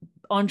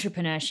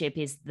entrepreneurship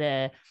is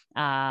the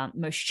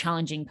most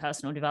challenging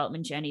personal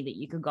development journey that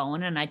you could go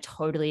on. And I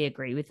totally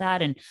agree with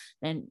that. And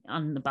then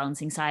on the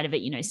balancing side of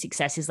it, you know,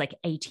 success is like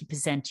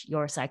 80%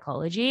 your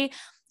psychology.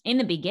 In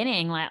the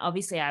beginning, like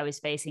obviously I was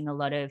facing a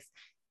lot of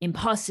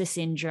imposter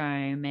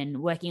syndrome and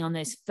working on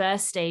those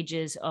first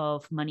stages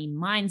of money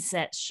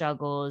mindset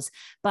struggles.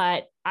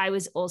 But I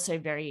was also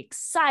very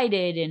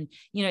excited and,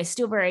 you know,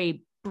 still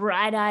very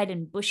bright eyed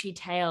and bushy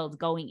tailed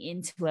going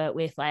into it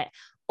with like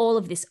all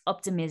of this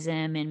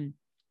optimism and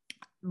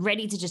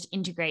ready to just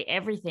integrate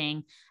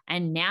everything.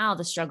 And now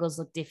the struggles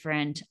look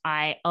different.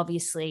 I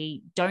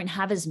obviously don't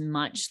have as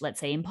much, let's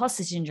say,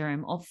 imposter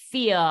syndrome or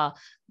fear,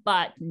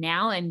 but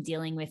now I'm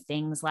dealing with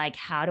things like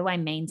how do I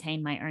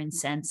maintain my own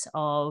sense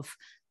of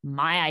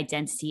my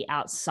identity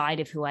outside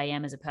of who I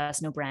am as a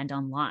personal brand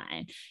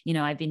online? You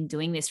know, I've been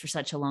doing this for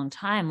such a long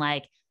time,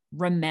 like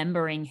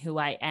remembering who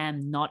I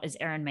am, not as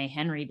Erin May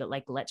Henry, but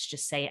like, let's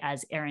just say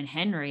as Erin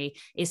Henry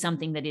is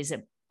something that is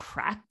a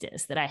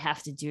practice that I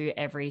have to do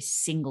every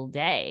single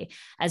day,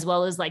 as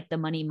well as like the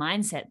money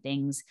mindset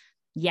things.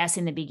 Yes,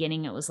 in the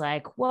beginning, it was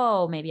like,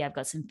 whoa, maybe I've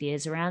got some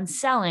fears around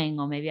selling,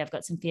 or maybe I've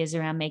got some fears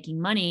around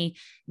making money.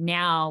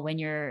 Now, when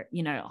you're,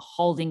 you know,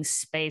 holding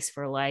space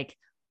for like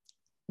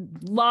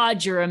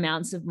larger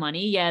amounts of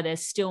money, yeah,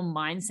 there's still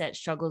mindset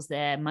struggles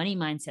there, money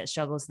mindset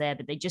struggles there,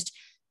 but they just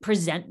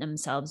present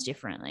themselves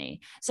differently.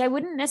 So I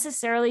wouldn't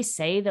necessarily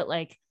say that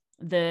like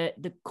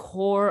the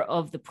core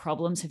of the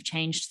problems have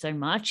changed so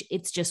much.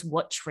 It's just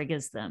what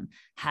triggers them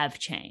have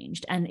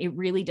changed. And it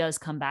really does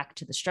come back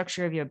to the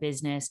structure of your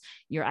business,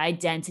 your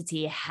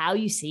identity, how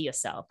you see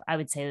yourself. I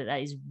would say that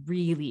that is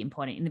really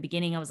important. In the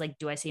beginning, I was like,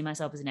 do I see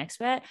myself as an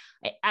expert?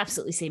 I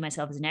absolutely see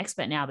myself as an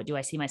expert now, but do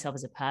I see myself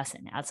as a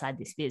person outside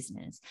this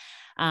business?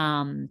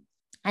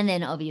 And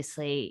then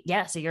obviously,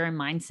 yeah, so your own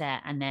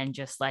mindset and then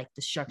just like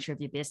the structure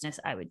of your business,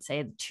 I would say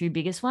are the two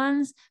biggest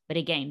ones. But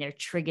again, they're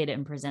triggered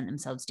and present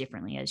themselves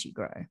differently as you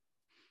grow.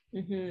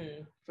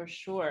 For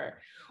sure.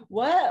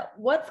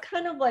 What's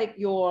kind of like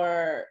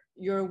your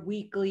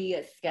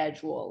weekly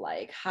schedule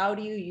like? How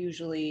do you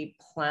usually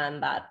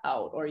plan that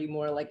out? Or are you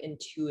more like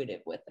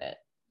intuitive with it?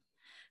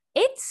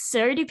 It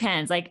so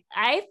depends. Like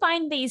I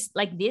find these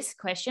like this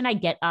question I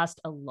get asked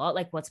a lot.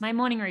 Like, what's my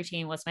morning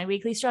routine? What's my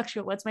weekly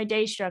structure? What's my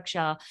day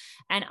structure?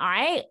 And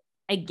I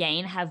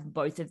again have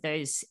both of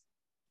those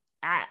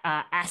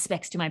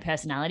aspects to my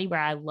personality where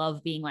I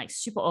love being like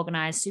super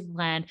organized, super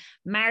planned,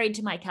 married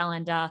to my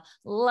calendar,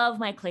 love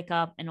my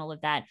ClickUp and all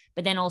of that.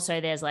 But then also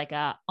there's like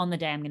on the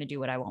day I'm going to do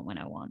what I want when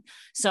I want.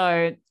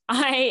 So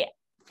I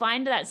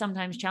find that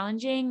sometimes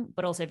challenging,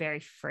 but also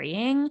very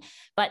freeing.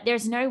 But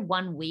there's no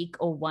one week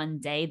or one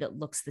day that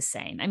looks the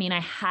same. I mean,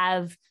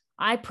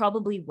 I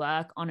probably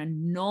work on a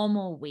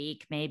normal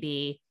week,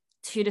 maybe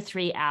 2 to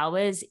 3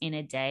 hours in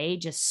a day,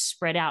 just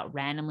spread out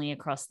randomly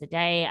across the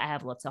day. I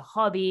have lots of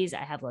hobbies.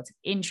 I have lots of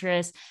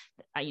interests.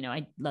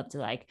 I love to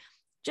like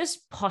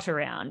just pot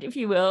around, if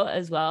you will,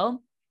 as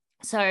well.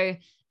 So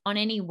on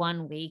any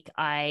one week,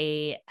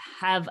 I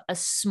have a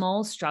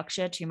small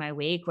structure to my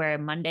week where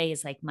Monday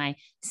is like my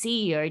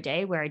CEO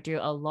day, where I do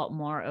a lot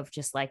more of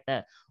just like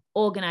the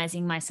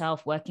organizing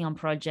myself, working on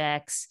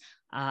projects,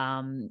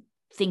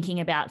 thinking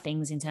about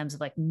things in terms of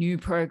like new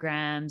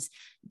programs.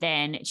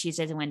 Then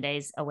Tuesdays and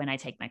Wednesdays are when I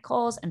take my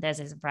calls, and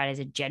Thursdays and Fridays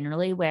are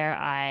generally where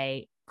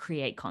I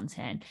create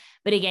content.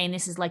 But again,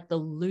 this is like the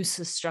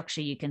loosest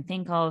structure you can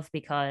think of,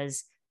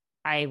 because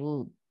I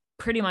will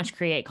pretty much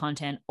create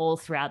content all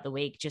throughout the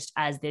week just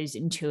as those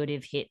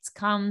intuitive hits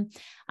come.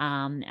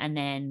 And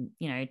then,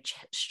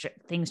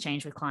 things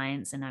change with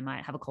clients and I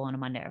might have a call on a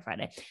Monday or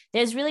Friday.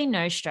 There's really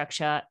no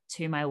structure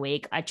to my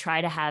week. I try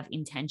to have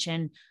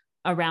intention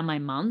around my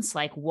months,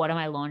 like what am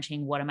I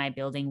launching, what am I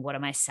building, what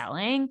am I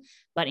selling.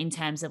 But in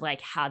terms of like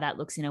how that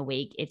looks in a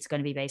week, it's going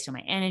to be based on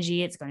my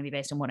energy, it's going to be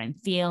based on what I'm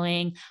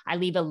feeling. I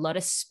leave a lot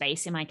of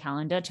space in my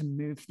calendar to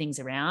move things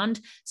around.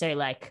 So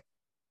like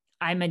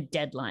I'm a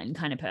deadline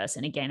kind of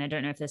person. Again, I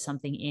don't know if there's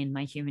something in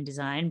my human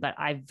design, but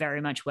I very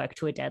much work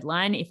to a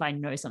deadline. If I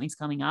know something's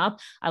coming up,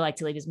 I like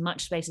to leave as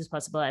much space as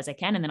possible as I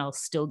can, and then I'll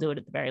still do it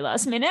at the very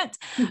last minute.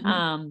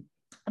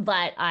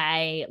 But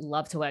I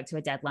love to work to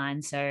a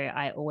deadline. So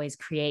I always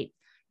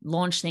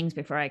launch things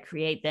before I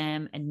create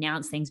them,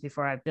 announce things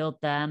before I build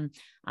them,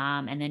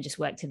 and then just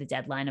work to the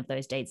deadline of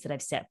those dates that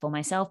I've set for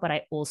myself. But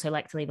I also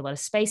like to leave a lot of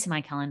space in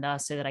my calendar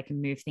so that I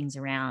can move things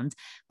around.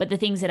 But the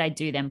things that I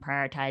do then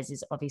prioritize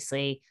is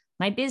obviously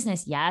my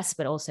business, yes,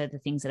 but also the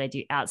things that I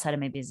do outside of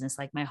my business,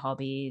 like my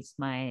hobbies,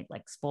 my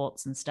like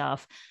sports and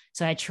stuff.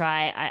 So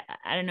I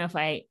don't know if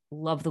I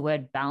love the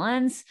word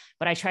balance,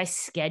 but I try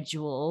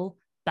schedule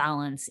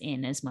balance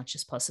in as much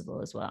as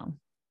possible as well.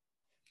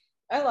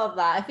 I love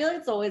that. I feel like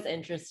it's always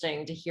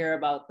interesting to hear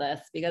about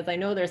this because I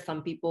know there's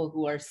some people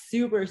who are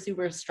super,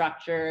 super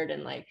structured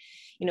and like,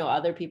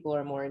 other people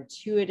are more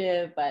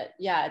intuitive, but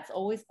yeah, it's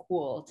always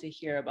cool to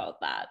hear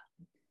about that.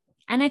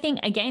 And I think,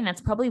 again, that's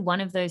probably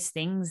one of those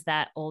things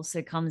that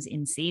also comes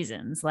in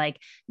seasons. Like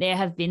there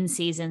have been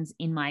seasons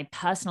in my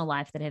personal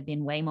life that have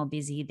been way more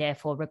busy,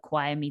 therefore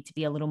require me to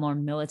be a little more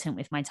militant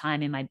with my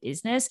time in my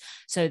business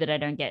so that I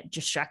don't get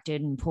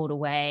distracted and pulled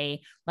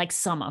away. Like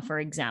summer, for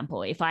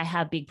example, if I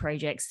have big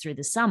projects through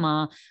the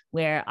summer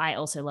where I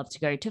also love to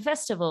go to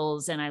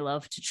festivals and I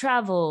love to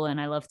travel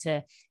and I love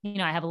to,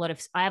 I have a lot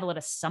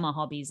of summer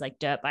hobbies like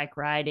dirt bike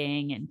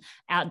riding and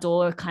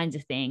outdoor kinds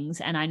of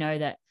things. And I know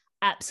that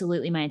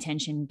absolutely my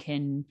attention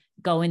can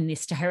go in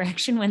this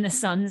direction when the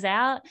sun's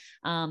out.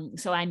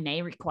 So I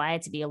may require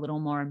to be a little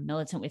more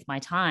militant with my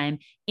time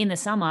in the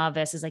summer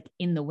versus like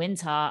in the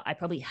winter. I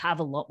probably have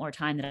a lot more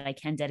time that I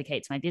can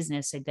dedicate to my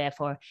business. So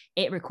therefore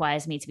it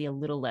requires me to be a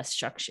little less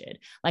structured.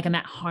 Like I'm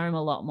at home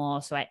a lot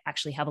more. So I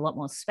actually have a lot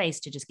more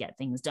space to just get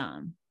things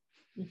done.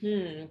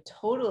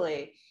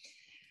 Totally.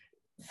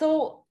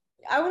 So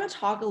I want to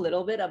talk a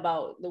little bit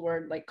about the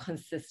word like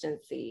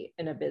consistency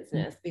in a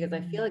business because I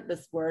feel like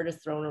this word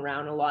is thrown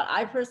around a lot.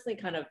 I personally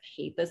kind of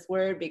hate this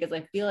word because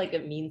I feel like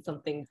it means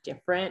something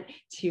different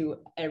to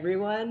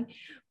everyone.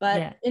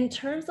 But in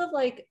terms of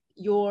like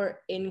your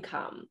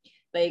income,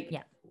 like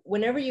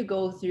whenever you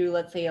go through,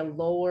 let's say, a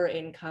lower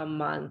income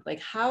month,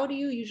 like how do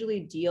you usually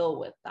deal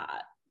with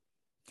that?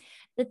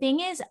 The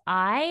thing is,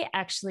 I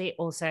actually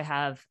also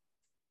have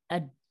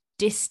a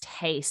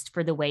distaste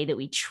for the way that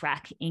we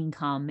track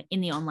income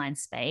in the online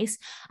space.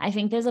 I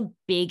think there's a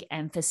big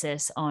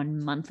emphasis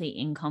on monthly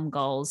income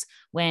goals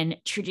when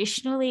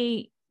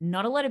traditionally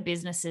not a lot of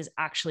businesses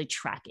actually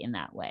track in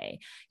that way.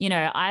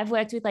 I've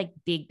worked with like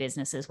big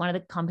businesses. One of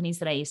the companies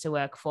that I used to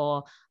work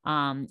for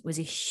was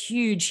a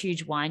huge,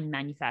 huge wine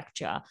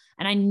manufacturer.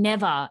 And I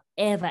never,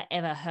 ever,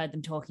 ever heard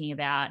them talking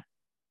about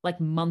like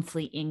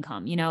monthly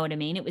income, you know what I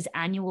mean? It was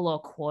annual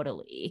or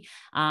quarterly,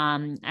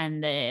 and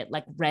the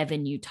like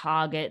revenue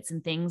targets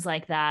and things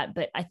like that.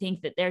 But I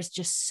think that there's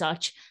just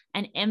such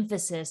an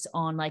emphasis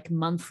on like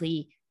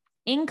monthly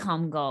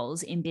income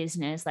goals in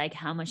business, like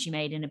how much you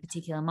made in a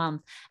particular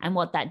month. And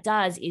what that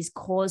does is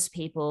cause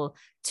people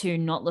to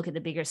not look at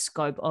the bigger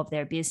scope of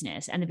their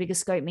business. And the bigger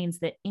scope means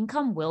that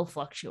income will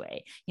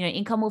fluctuate. You know,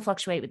 income will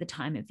fluctuate with the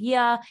time of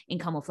year,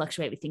 income will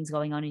fluctuate with things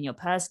going on in your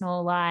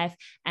personal life.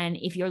 And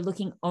if you're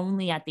looking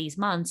only at these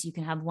months, you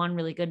can have one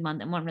really good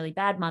month and one really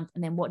bad month.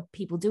 And then what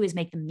people do is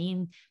make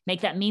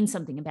that mean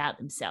something about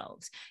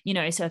themselves. You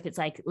know, so if it's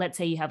like, let's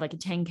say you have like a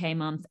 10K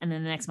month and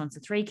then the next month's a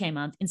 3K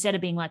month, instead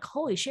of being like,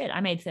 holy shit, I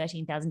made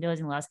 $13,000 in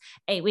the last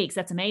 8 weeks.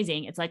 That's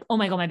amazing. It's like, oh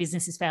my God, my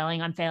business is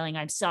failing. I'm failing.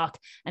 I suck.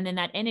 And then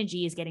that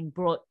energy is getting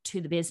brought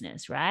to the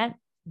business, right?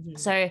 Mm-hmm.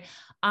 So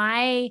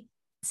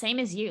same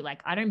as you,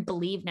 like, I don't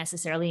believe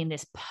necessarily in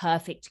this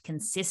perfect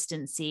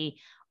consistency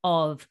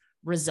of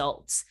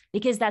results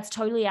because that's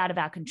totally out of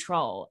our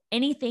control.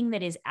 Anything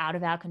that is out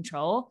of our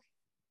control,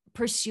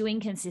 pursuing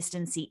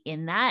consistency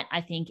in that,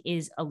 I think,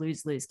 is a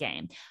lose-lose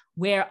game.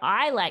 Where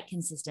I like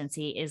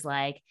consistency is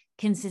like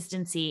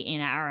consistency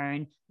in our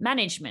own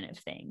management of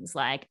things.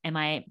 Like, am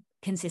I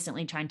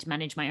consistently trying to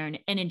manage my own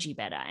energy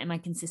better? Am I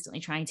consistently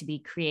trying to be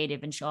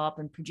creative and show up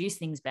and produce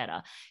things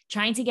better?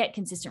 Trying to get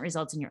consistent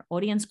results in your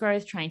audience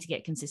growth, trying to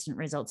get consistent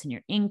results in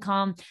your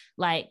income,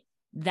 like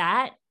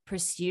that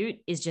pursuit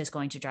is just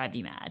going to drive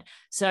you mad.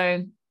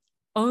 So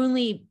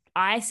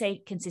I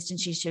say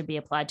consistency should be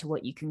applied to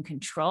what you can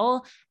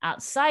control.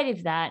 Outside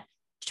of that,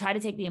 try to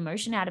take the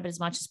emotion out of it as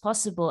much as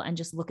possible and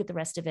just look at the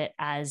rest of it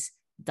as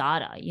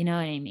data. You know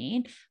what I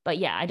mean? But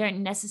yeah, I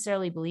don't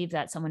necessarily believe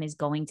that someone is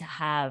going to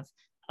have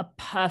a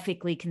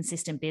perfectly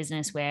consistent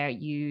business where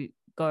you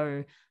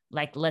go,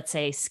 like, let's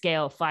say,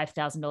 scale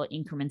 $5,000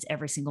 increments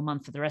every single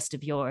month for the rest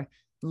of your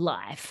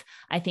life.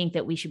 I think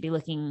that we should be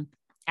looking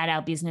at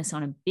our business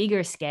on a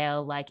bigger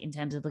scale, like in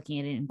terms of looking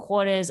at it in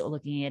quarters or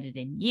looking at it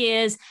in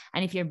years.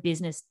 And if your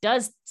business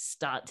does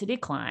start to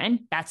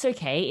decline, that's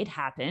okay. It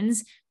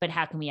happens. But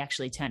how can we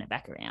actually turn it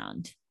back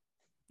around?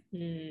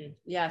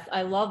 Yes,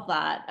 I love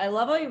that. I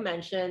love how you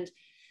mentioned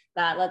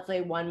that, let's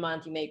say 1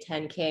 month you make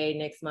 10K,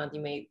 next month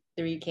you make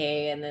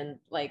 3K. And then,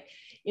 like,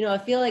 you know, I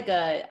feel like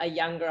a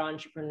younger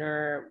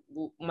entrepreneur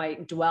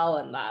might dwell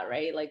in that,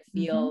 right? Like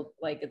feel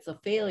like it's a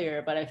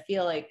failure. But I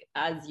feel like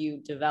as you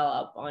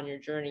develop on your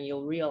journey,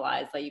 you'll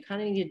realize that you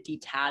kind of need to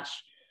detach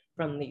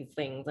from these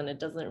things. And it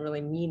doesn't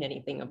really mean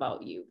anything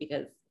about you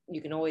because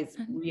you can always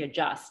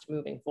readjust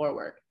moving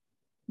forward.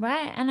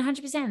 Right. And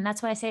 100%. And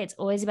that's why I say it's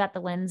always about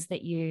the lens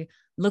that you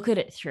look at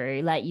it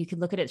through. Like, you could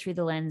look at it through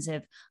the lens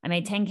of, I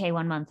made 10K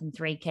 1 month and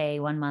 3K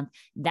 1 month.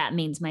 That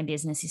means my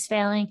business is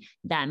failing.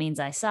 That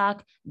means I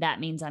suck. That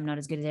means I'm not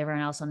as good as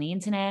everyone else on the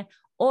internet.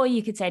 Or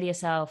you could say to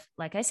yourself,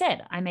 like I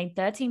said, I made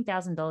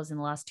 $13,000 in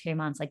the last 2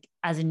 months. Like,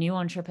 as a new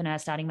entrepreneur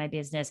starting my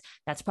business,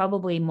 that's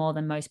probably more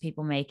than most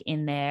people make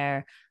in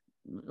their,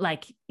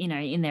 like, you know,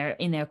 in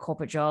their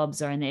corporate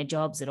jobs or in their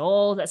jobs at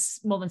all.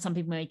 That's more than some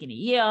people make in a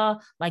year.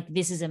 Like,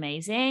 this is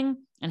amazing.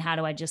 And how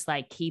do I just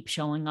like keep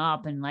showing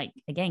up and, like,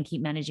 again,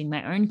 keep managing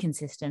my own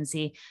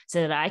consistency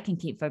so that I can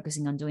keep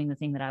focusing on doing the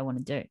thing that I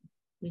want to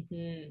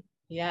do?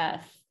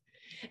 Yes.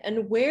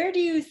 And where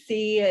do you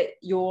see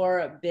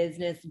your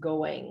business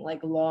going,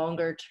 like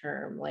longer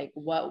term? Like,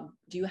 what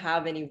do you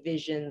have any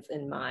visions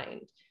in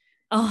mind?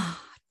 Oh,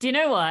 do you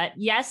know what?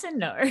 Yes and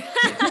no.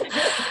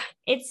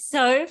 It's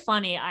so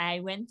funny.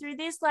 I went through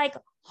this like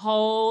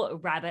whole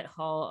rabbit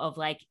hole of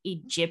like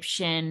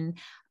Egyptian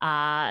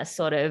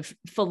sort of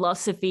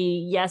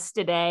philosophy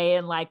yesterday,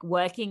 and like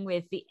working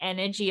with the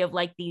energy of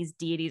like these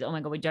deities. Oh my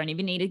God, we don't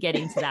even need to get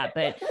into that.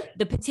 But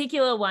the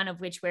particular one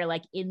of which we're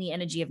like in the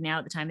energy of now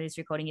at the time of this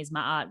recording is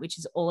Ma'at, which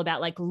is all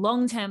about like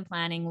long-term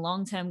planning,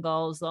 long-term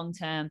goals,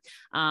 long-term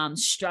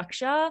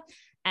structure.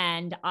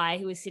 And I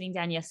was sitting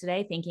down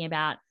yesterday thinking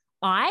about,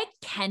 I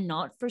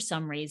cannot, for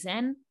some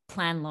reason,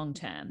 plan long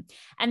term.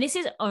 And this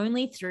is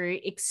only through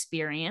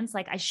experience.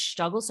 Like, I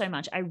struggle so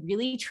much. I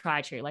really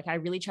try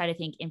to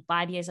think in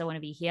 5 years, I want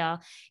to be here.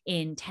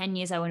 In 10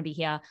 years, I want to be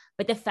here.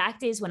 But the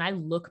fact is, when I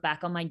look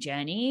back on my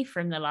journey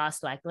from the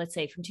last, like, let's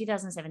say from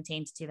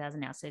 2017 to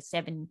 2000 now, so is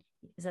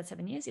that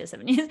 7 years? Yeah,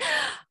 7 years.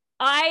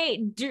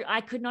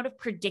 I could not have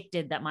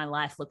predicted that my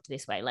life looked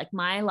this way. Like,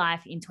 my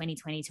life in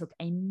 2020 took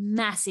a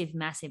massive,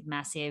 massive,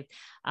 massive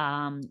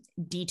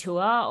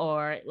detour,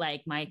 or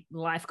like my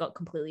life got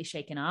completely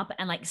shaken up.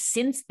 And like,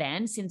 since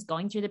then, since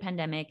going through the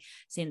pandemic,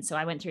 so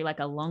I went through like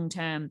a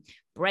long-term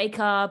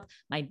breakup,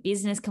 my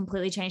business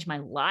completely changed, my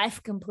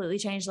life completely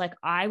changed. Like,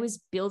 I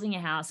was building a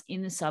house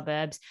in the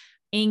suburbs,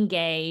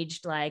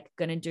 engaged, like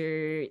gonna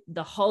do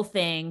the whole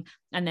thing,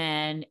 and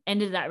then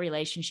ended that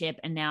relationship.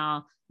 And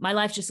now my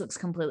life just looks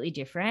completely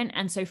different.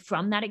 And so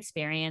from that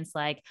experience,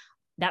 like,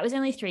 that was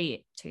only 2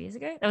 years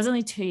ago. That was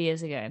only 2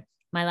 years ago.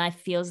 My life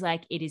feels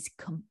like it is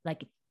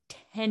like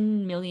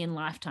 10 million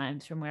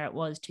lifetimes from where it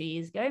was 2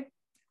 years ago.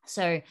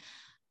 So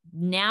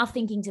now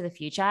thinking to the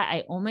future,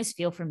 I almost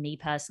feel, for me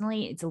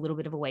personally, it's a little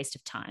bit of a waste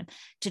of time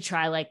to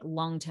try like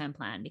long-term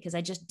plan, because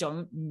I just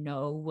don't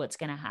know what's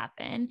going to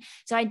happen.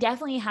 So I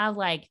definitely have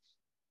like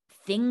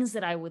things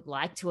that I would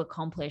like to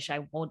accomplish.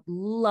 I would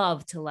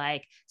love to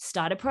like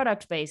start a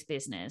product-based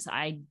business.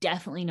 I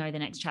definitely know the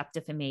next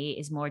chapter for me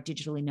is more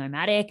digitally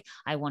nomadic.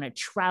 I want to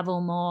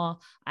travel more.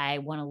 I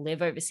want to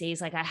live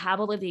overseas. Like I have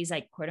all of these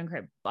like quote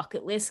unquote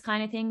bucket list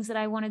kind of things that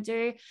I want to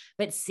do,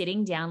 but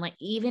sitting down, like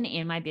even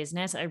in my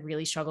business, I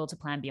really struggle to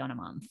plan beyond a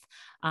month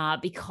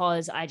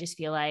because I just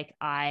feel like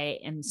I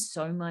am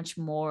so much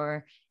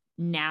more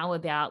now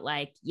about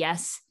like,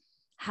 yes,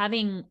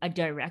 having a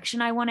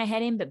direction I want to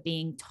head in, but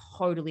being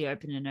totally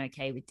open and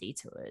okay with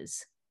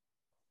detours.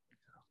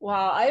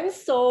 Wow, I'm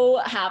so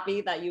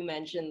happy that you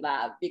mentioned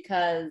that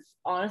because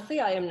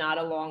honestly, I am not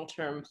a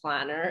long-term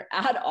planner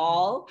at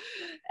all.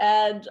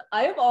 And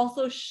I am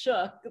also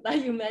shook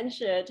that you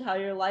mentioned how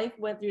your life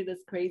went through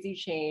this crazy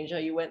change, how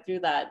you went through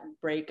that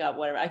breakup,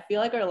 whatever. I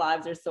feel like our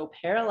lives are so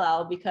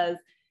parallel because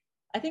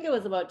I think it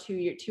was about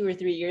 2 or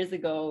 3 years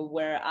ago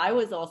where I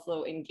was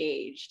also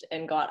engaged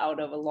and got out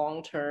of a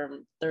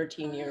long-term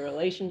 13-year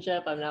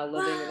relationship. I'm now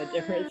living in a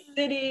different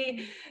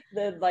city.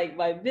 Then like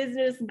my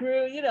business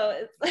grew,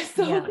 it's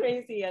so Yeah,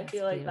 crazy. I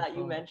feel like that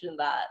you beautiful. mentioned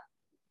that.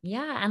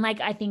 Yeah. And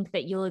like, I think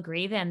that you'll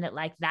agree then that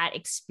like that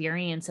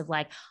experience of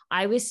like,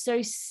 I was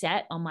so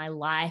set on my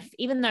life,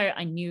 even though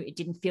I knew it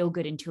didn't feel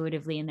good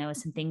intuitively and there were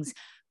some things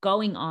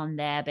going on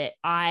there, but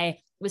I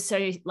was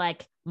so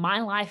like,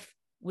 my life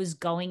was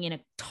going in a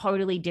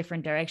totally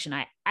different direction.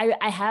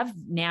 I have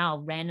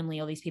now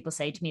randomly all these people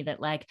say to me that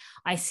like,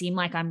 I seem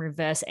like I'm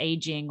reverse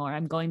aging or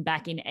I'm going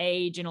back in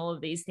age and all of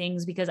these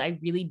things because I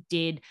really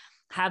did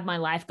have my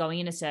life going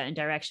in a certain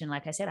direction.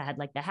 Like I said, I had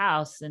like the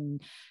house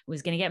and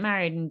was going to get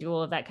married and do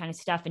all of that kind of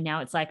stuff. And now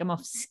it's like I'm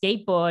off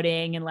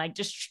skateboarding and like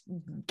just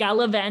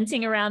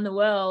gallivanting around the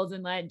world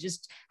and like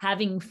just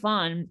having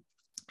fun.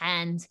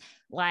 And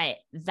like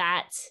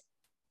that,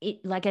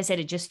 it, like I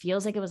said, it just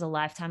feels like it was a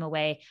lifetime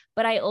away.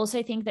 But I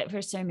also think that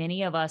for so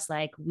many of us,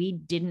 like we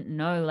didn't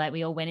know, like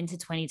we all went into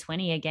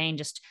 2020 again,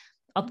 just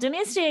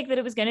optimistic that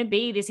it was going to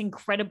be this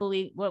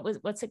incredibly,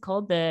 what's it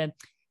called? The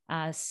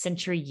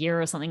century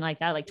year or something like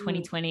that, like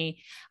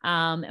 2020.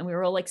 And we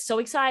were all like so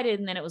excited.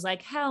 And then it was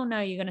like, hell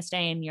no, you're going to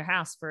stay in your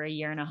house for a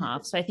year and a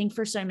half. So I think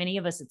for so many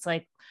of us, it's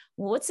like,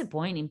 well, what's the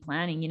point in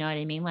planning? You know what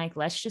I mean? Like,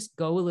 let's just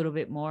go a little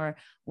bit more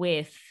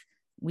with,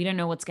 we don't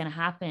know what's going to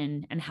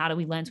happen. And how do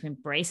we learn to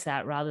embrace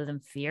that rather than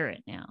fear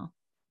it now?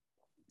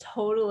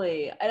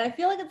 Totally. And I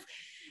feel like it's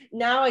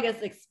now, I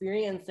guess,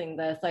 experiencing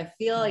this, I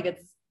feel like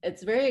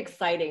it's very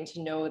exciting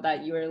to know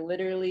that you are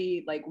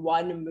literally like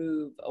one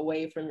move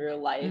away from your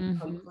life Mm-hmm.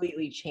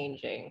 completely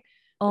changing, which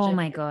Oh I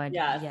my think, God.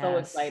 yeah, so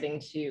Yes.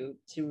 exciting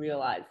to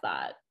realize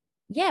that.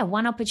 Yeah,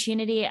 one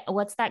opportunity.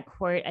 What's that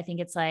quote? I think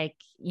it's like,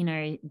 you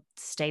know,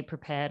 stay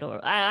prepared, or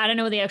I don't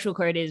know what the actual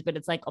quote is, but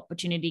it's like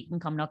opportunity can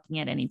come knocking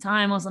at any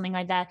time or something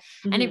like that.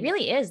 And it Mhm.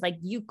 really is like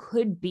you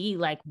could be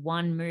like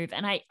one move.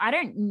 And I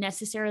don't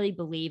necessarily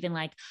believe in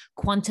like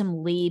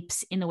quantum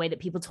leaps in the way that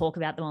people talk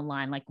about them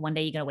online. Like one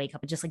day you're going to wake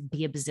up and just like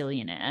be a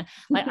bazillionaire.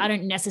 Like I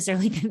don't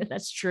necessarily think that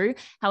that's true.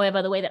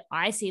 However, the way that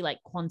I see like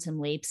quantum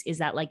leaps is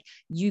that like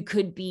you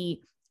could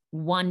be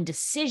one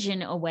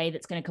decision away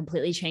that's going to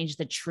completely change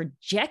the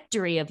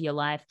trajectory of your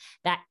life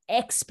that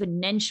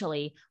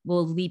exponentially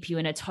will leap you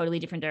in a totally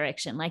different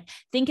direction. Like,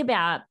 think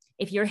about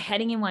if you're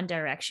heading in one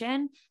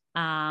direction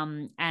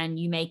and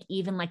you make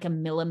even like a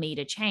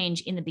millimeter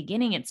change in the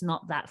beginning, it's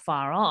not that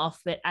far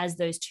off. But as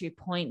those 2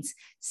 points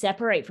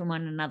separate from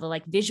one another,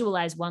 like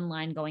visualize one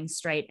line going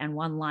straight and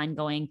one line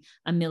going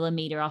a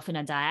millimeter off in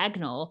a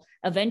diagonal,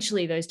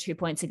 eventually those 2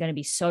 points are going to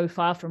be so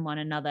far from one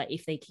another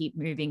if they keep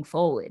moving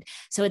forward.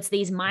 So it's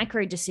these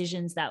micro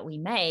decisions that we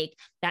make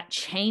that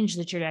change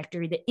the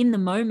trajectory that in the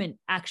moment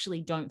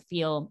actually don't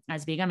feel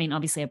as big. I mean,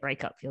 obviously a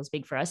breakup feels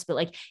big for us, but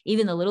like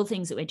even the little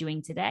things that we're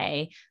doing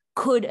today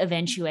could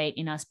eventuate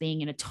in us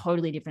being in a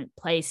totally different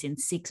place in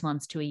 6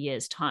 months to a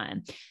year's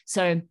time.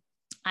 So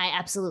I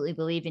absolutely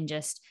believe in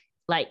just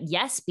like,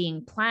 yes,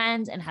 being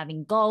planned and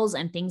having goals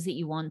and things that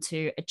you want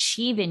to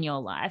achieve in your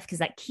life, because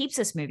that keeps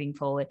us moving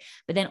forward.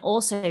 But then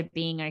also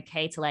being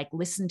okay to like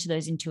listen to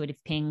those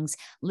intuitive pings,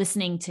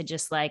 listening to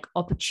just like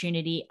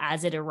opportunity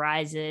as it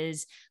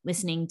arises,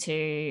 listening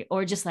to,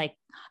 or just like,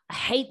 I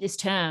hate this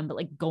term, but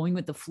like going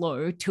with the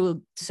flow to a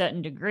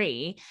certain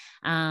degree.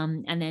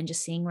 And then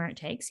just seeing where it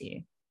takes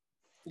you.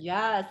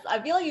 Yes,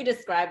 I feel like you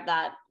described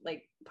that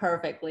like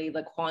perfectly,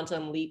 the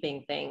quantum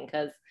leaping thing,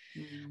 because I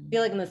Mm.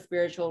 feel like in the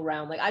spiritual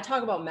realm, like I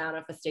talk about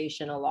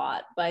manifestation a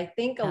lot, but I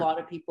think a Yeah. lot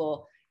of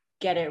people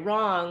get it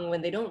wrong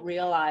when they don't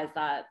realize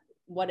that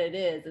what it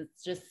is,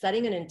 it's just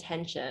setting an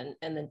intention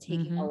and then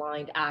taking Mm-hmm.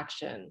 aligned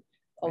action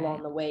along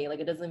Right. the way. Like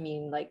it doesn't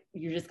mean like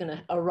you're just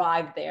gonna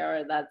arrive there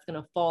or that's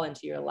gonna fall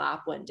into your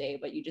lap one day,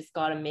 but you just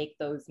gotta make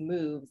those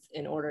moves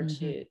in order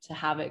Mm-hmm. to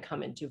have it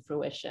come into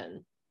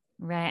fruition.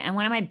 Right. And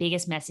one of my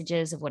biggest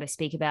messages of what I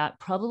speak about,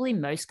 probably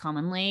most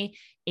commonly,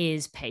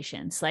 is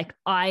patience. Like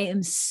I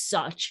am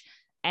such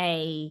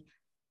a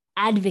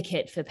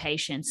advocate for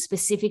patience,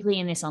 specifically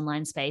in this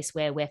online space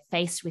where we're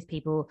faced with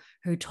people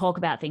who talk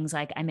about things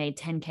like I made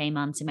 10K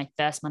months in my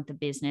first month of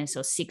business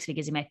or six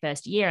figures in my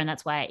first year. And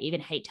that's why I even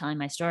hate telling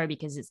my story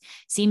because it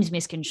seems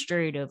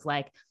misconstrued of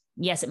like,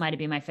 yes, it might have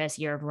been my first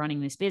year of running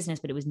this business,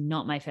 but it was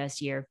not my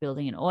first year of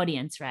building an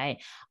audience,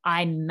 right?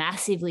 I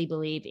massively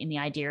believe in the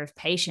idea of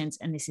patience.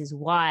 And this is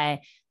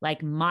why,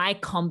 like, my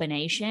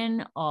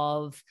combination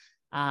of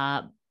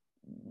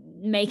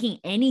making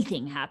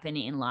anything happen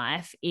in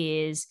life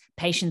is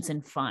patience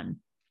and fun.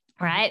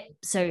 Right.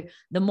 So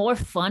the more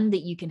fun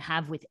that you can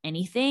have with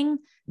anything,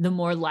 the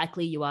more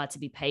likely you are to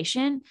be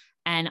patient.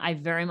 And I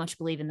very much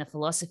believe in the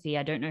philosophy.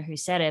 I don't know who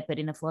said it, but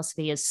in the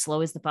philosophy, as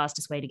slow is the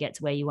fastest way to get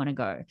to where you want to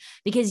go.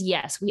 Because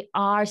yes, we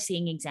are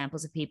seeing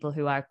examples of people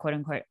who are quote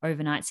unquote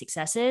overnight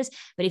successes.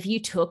 But if you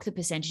took the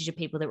percentage of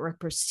people that were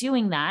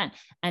pursuing that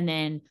and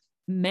then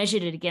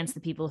measured it against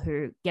the people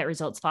who get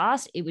results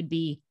fast, it would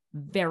be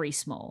very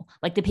small.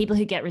 Like the people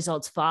who get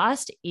results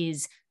fast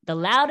is the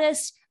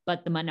loudest,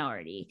 but the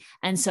minority.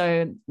 And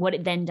so what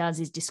it then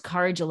does is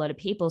discourage a lot of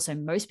people. So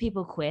most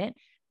people quit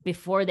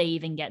before they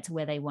even get to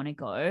where they want to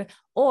go.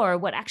 Or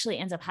what actually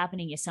ends up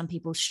happening is some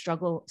people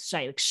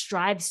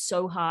strive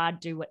so hard,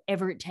 do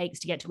whatever it takes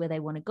to get to where they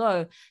want to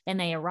go. Then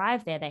they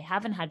arrive there, they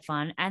haven't had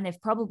fun, and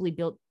they've probably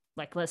built,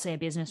 like, let's say a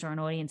business or an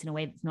audience in a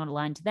way that's not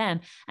aligned to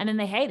them. And then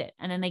they hate it.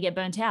 And then they get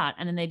burnt out.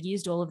 And then they've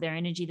used all of their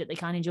energy that they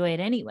can't enjoy it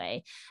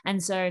anyway.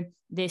 And so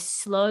this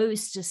slow,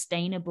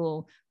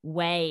 sustainable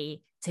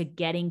way to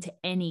getting to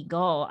any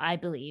goal, I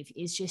believe,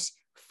 is just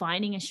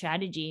finding a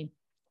strategy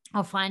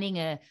or finding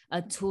a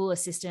tool, a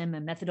system,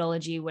 a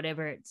methodology,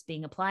 whatever it's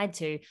being applied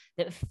to,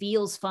 that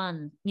feels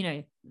fun. You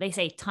know, they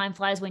say time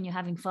flies when you're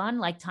having fun,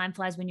 like time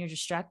flies when you're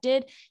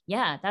distracted.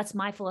 Yeah, that's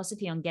my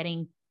philosophy on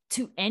getting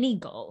to any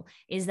goal,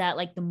 is that,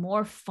 like, the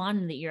more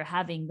fun that you're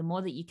having, the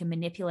more that you can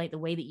manipulate the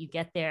way that you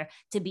get there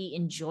to be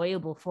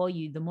enjoyable for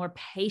you, the more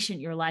patient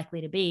you're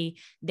likely to be.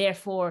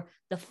 Therefore,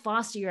 the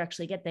faster you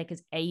actually get there,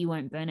 because A, you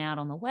won't burn out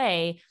on the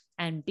way,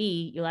 and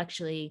B, you'll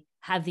actually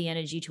have the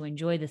energy to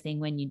enjoy the thing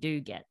when you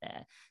do get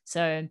there.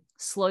 So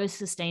slow,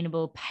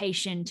 sustainable,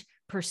 patient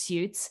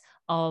pursuits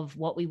of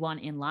what we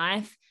want in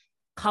life,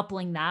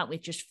 coupling that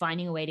with just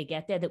finding a way to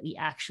get there that we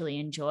actually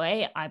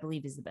enjoy, I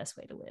believe is the best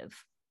way to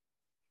live.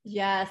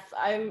 Yes,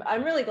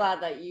 I'm really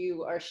glad that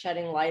you are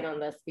shedding light on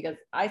this, because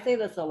I say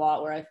this a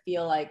lot, where I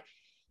feel like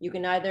you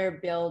can either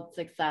build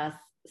success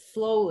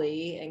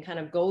slowly and kind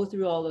of go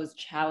through all those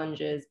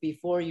challenges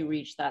before you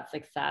reach that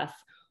success,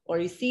 or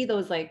you see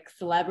those like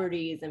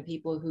celebrities and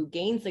people who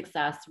gain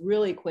success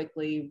really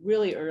quickly,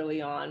 really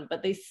early on,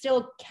 but they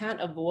still can't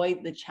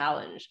avoid the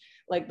challenge.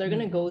 Like they're going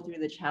to go through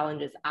the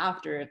challenges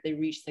after if they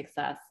reach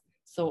success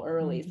so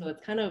early. So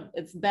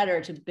it's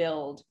better to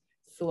build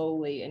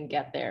slowly and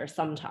get there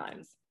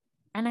sometimes.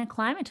 And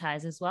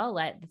acclimatize as well.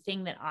 Like the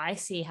thing that I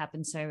see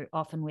happen so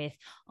often with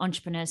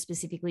entrepreneurs,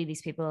 specifically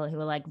these people who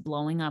are like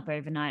blowing up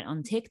overnight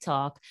on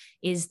TikTok,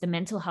 is the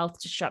mental health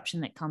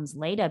disruption that comes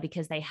later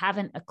because they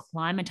haven't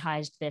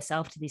acclimatized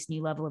themselves to this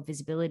new level of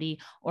visibility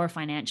or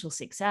financial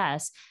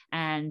success.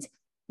 And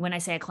when I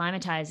say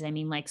acclimatize, I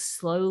mean like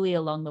slowly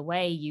along the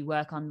way, you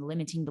work on the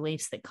limiting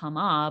beliefs that come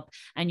up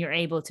and you're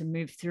able to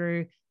move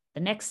through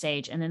the next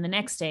stage and then the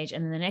next stage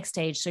and then the next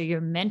stage. So your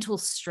mental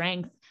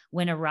strength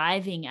when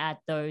arriving at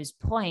those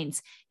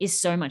points is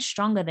so much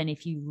stronger than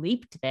if you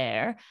leaped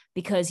there,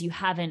 because you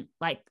haven't,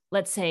 like,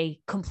 let's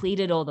say,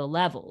 completed all the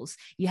levels.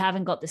 You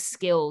haven't got the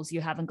skills, you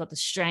haven't got the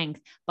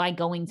strength by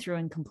going through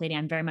and completing.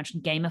 I'm very much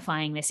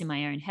gamifying this in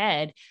my own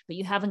head, but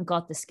you haven't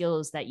got the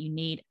skills that you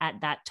need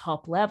at that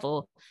top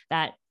level,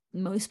 that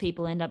most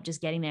people end up just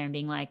getting there and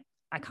being like,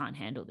 I can't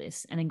handle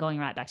this, and then going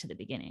right back to the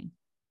beginning.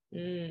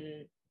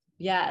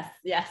 Yes,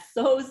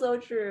 so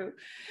true.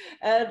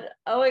 And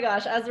oh my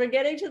gosh, as we're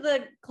getting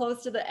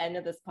close to the end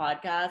of this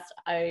podcast,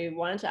 I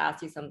wanted to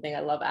ask you something I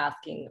love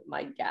asking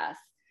my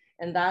guests.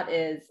 And that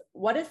is,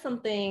 what is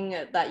something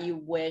that you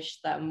wish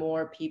that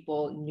more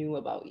people knew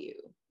about you?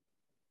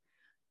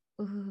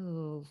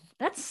 Ooh,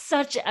 that's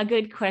such a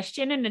good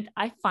question. And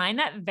I find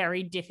that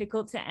very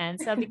difficult to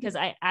answer because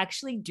I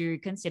actually do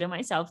consider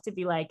myself to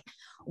be like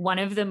one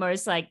of the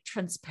most like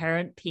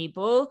transparent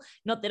people.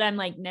 Not that I'm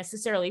like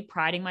necessarily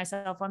priding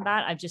myself on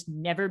that. I've just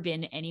never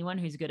been anyone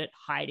who's good at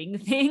hiding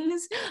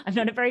things. I'm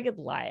not a very good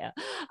liar.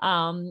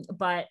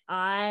 But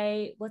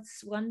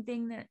what's one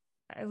thing that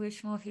I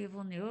wish more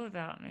people knew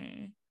about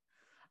me?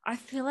 I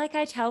feel like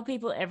I tell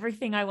people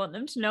everything I want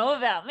them to know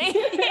about me.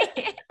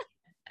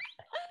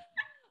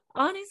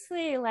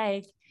 Honestly,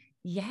 like,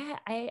 yeah,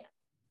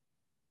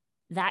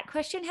 that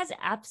question has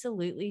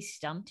absolutely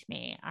stumped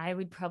me. I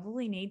would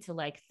probably need to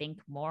like think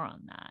more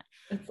on that.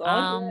 It's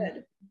all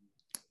good.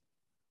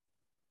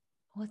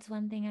 What's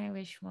one thing I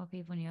wish more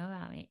people knew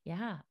about me?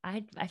 Yeah,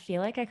 I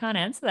feel like I can't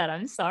answer that.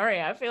 I'm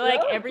sorry. I feel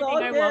like everything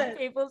I want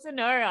people to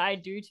know, I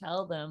do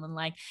tell them. And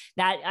like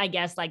that, I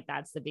guess like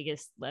that's the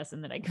biggest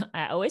lesson that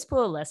I always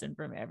pull a lesson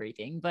from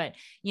everything. But,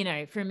 you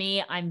know, for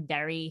me, I'm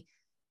very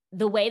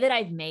the way that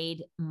I've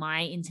made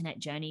my internet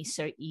journey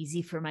so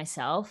easy for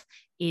myself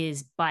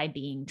is by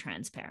being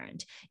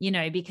transparent,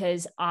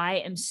 because I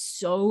am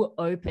so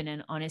open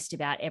and honest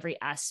about every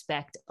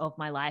aspect of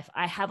my life.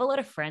 I have a lot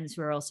of friends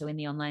who are also in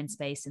the online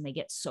space, and they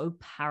get so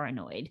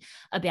paranoid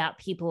about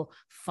people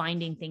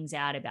finding things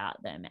out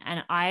about them.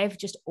 And I've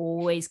just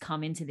always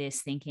come into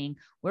this thinking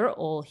we're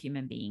all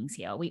human beings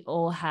here. We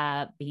all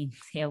have beings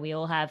here. We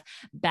all have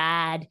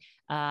bad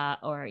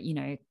or,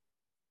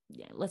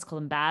 let's call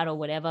them bad or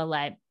whatever,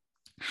 like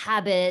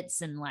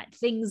habits and like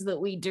things that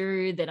we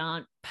do that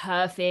aren't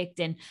perfect.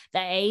 And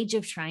the age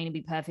of trying to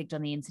be perfect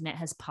on the internet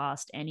has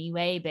passed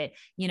anyway. But,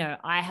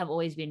 I have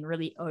always been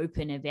really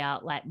open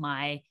about like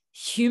my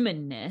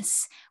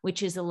humanness, which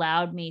has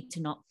allowed me to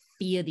not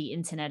fear the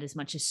internet as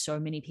much as so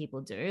many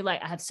people do.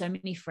 Like I have so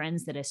many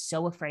friends that are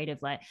so afraid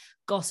of like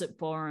gossip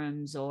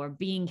forums or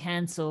being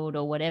canceled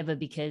or whatever,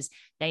 because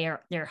they're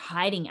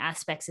hiding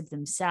aspects of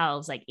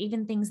themselves, like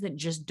even things that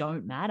just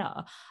don't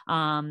matter.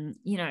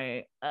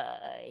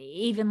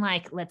 Even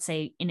like, let's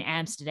say in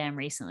Amsterdam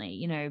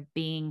recently,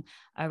 being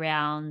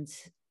around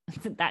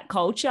that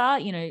culture,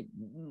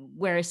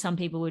 whereas some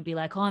people would be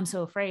like, oh, I'm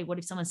so afraid. What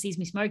if someone sees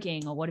me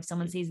smoking? Or what if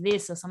someone sees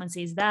this or someone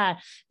sees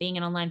that? Being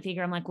an online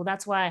figure, I'm like, well,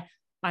 that's why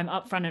I'm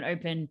upfront and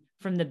open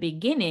from the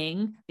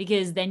beginning,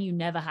 because then you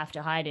never have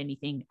to hide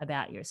anything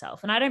about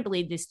yourself. And I don't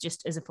believe this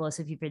just as a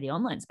philosophy for the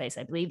online space.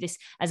 I believe this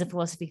as a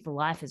philosophy for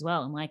life as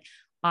well. And like,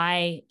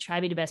 I try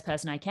to be the best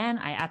person I can.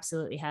 I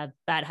absolutely have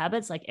bad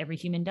habits like every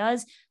human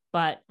does,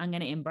 but I'm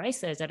going to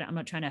embrace those. I'm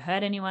not trying to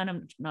hurt anyone.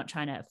 I'm not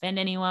trying to offend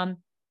anyone.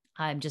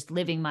 I'm just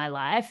living my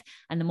life.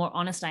 And the more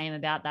honest I am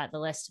about that, the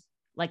less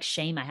like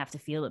shame I have to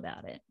feel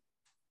about it.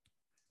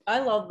 I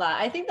love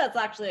that. I think that's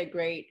actually a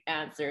great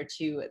answer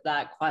to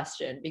that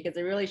question, because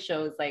it really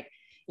shows like,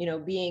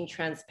 being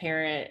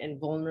transparent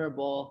and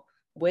vulnerable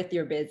with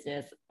your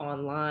business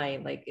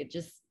online, like it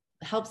just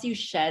helps you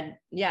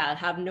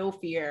have no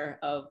fear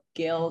of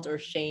guilt or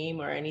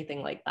shame or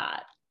anything like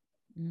that.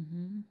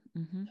 Mm-hmm.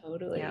 Mm-hmm.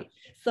 Totally. Yeah.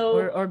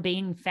 So, or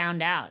being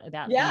found out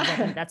about things. I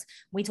think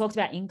we talked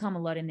about income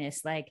a lot in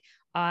this. Like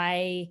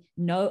I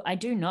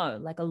do know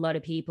like a lot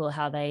of people,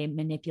 how they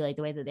manipulate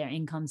the way that their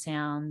income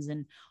sounds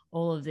and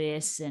all of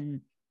this,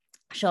 and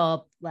show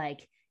up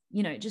like,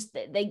 just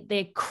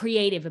they're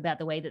creative about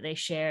the way that they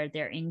share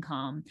their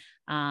income.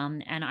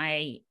 And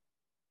I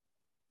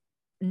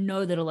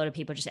know that a lot of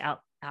people just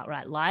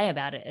outright lie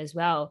about it as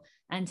well.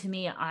 And to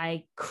me,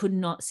 I could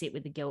not sit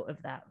with the guilt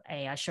of that.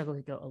 I struggle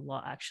with guilt a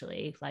lot,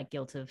 actually, like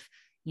guilt of,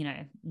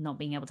 not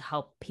being able to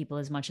help people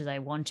as much as I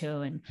want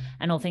to, and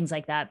all things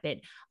like that. But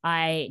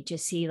I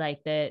just see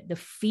like the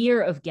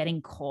fear of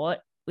getting caught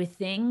with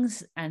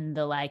things, and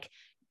the like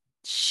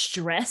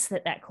stress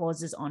that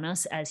causes on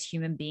us as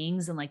human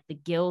beings, and like the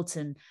guilt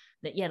and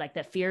that, like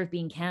that fear of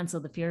being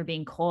canceled, the fear of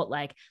being caught,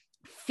 like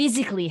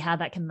physically how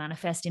that can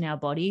manifest in our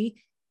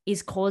body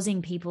is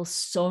causing people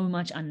so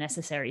much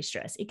unnecessary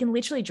stress. It can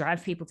literally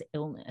drive people to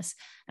illness.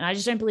 And I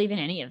just don't believe in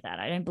any of that.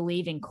 I don't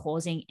believe in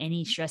causing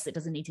any stress that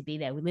doesn't need to be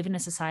there. We live in a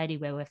society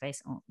where we're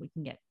we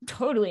can get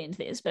totally into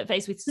this, but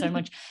faced with so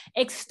much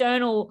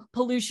external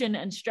pollution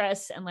and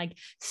stress and like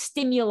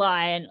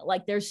stimuli, and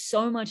like there's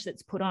so much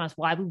that's put on us.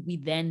 Why would we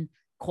then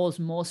cause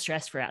more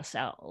stress for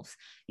ourselves?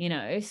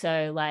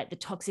 So like the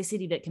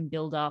toxicity that can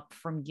build up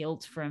from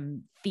guilt,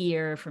 from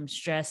fear, from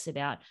stress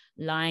about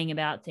lying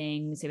about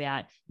things,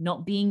 about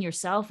not being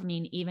yourself. I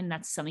mean, even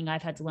that's something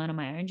I've had to learn on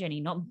my own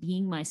journey. Not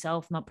being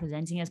myself, not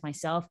presenting as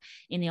myself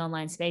in the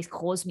online space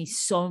caused me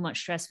so much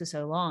stress for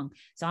so long.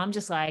 So I'm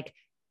just like,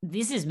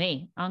 this is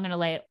me. I'm going to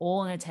lay it all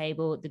on the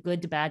table, the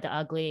good, the bad, the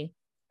ugly.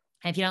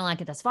 And if you don't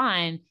like it, that's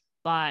fine.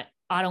 But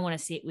I don't want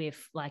to sit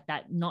with like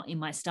that knot in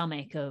my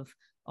stomach of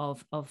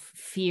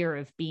fear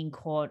of being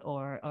caught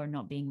or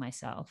not being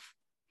myself.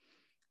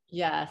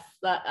 Yes,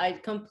 that I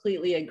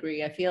completely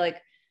agree. I feel like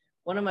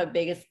one of my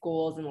biggest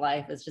goals in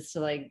life is just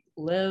to like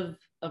live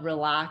a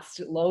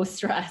relaxed, low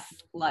stress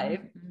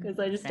life, because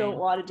I just don't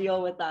want to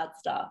deal with that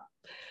stuff.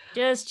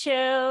 Just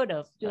chill.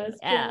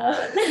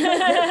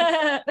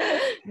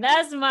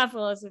 That's my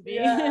philosophy.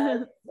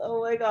 Yes.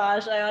 Oh my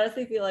gosh. I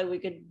honestly feel like we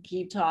could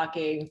keep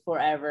talking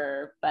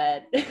forever,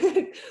 but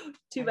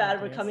too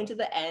bad we're coming to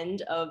the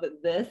end of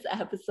this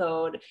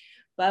episode.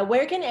 But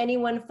where can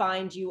anyone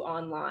find you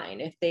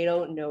online if they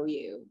don't know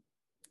you?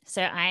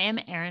 So I am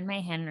Erin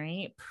May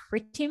Henry,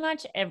 pretty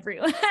much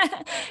everywhere.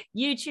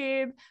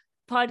 YouTube,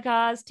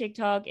 podcast,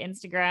 TikTok,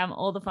 Instagram,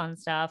 all the fun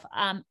stuff.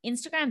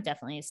 Instagram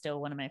definitely is still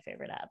one of my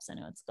favorite apps. I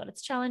know it's got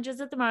its challenges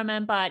at the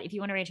moment, but if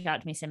you want to reach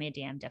out to me, send me a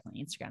DM.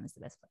 Definitely Instagram is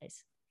the best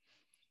place.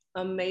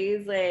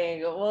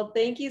 Amazing. Well,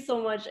 thank you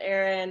so much,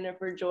 Erin,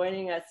 for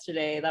joining us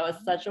today. That was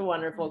such a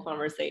wonderful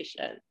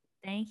conversation.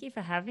 Thank you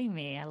for having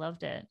me. I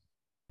loved it.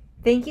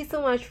 Thank you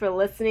so much for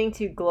listening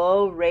to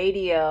Glow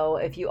Radio.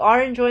 If you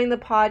are enjoying the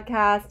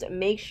podcast,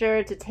 make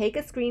sure to take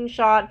a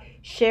screenshot,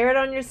 share it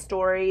on your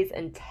stories,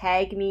 and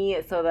tag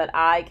me so that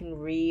I can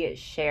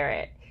re-share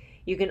it.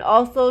 You can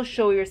also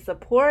show your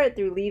support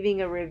through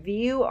leaving a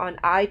review on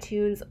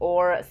iTunes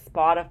or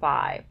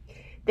Spotify.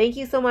 Thank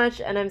you so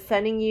much, and I'm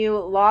sending you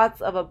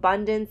lots of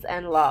abundance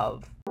and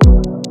love.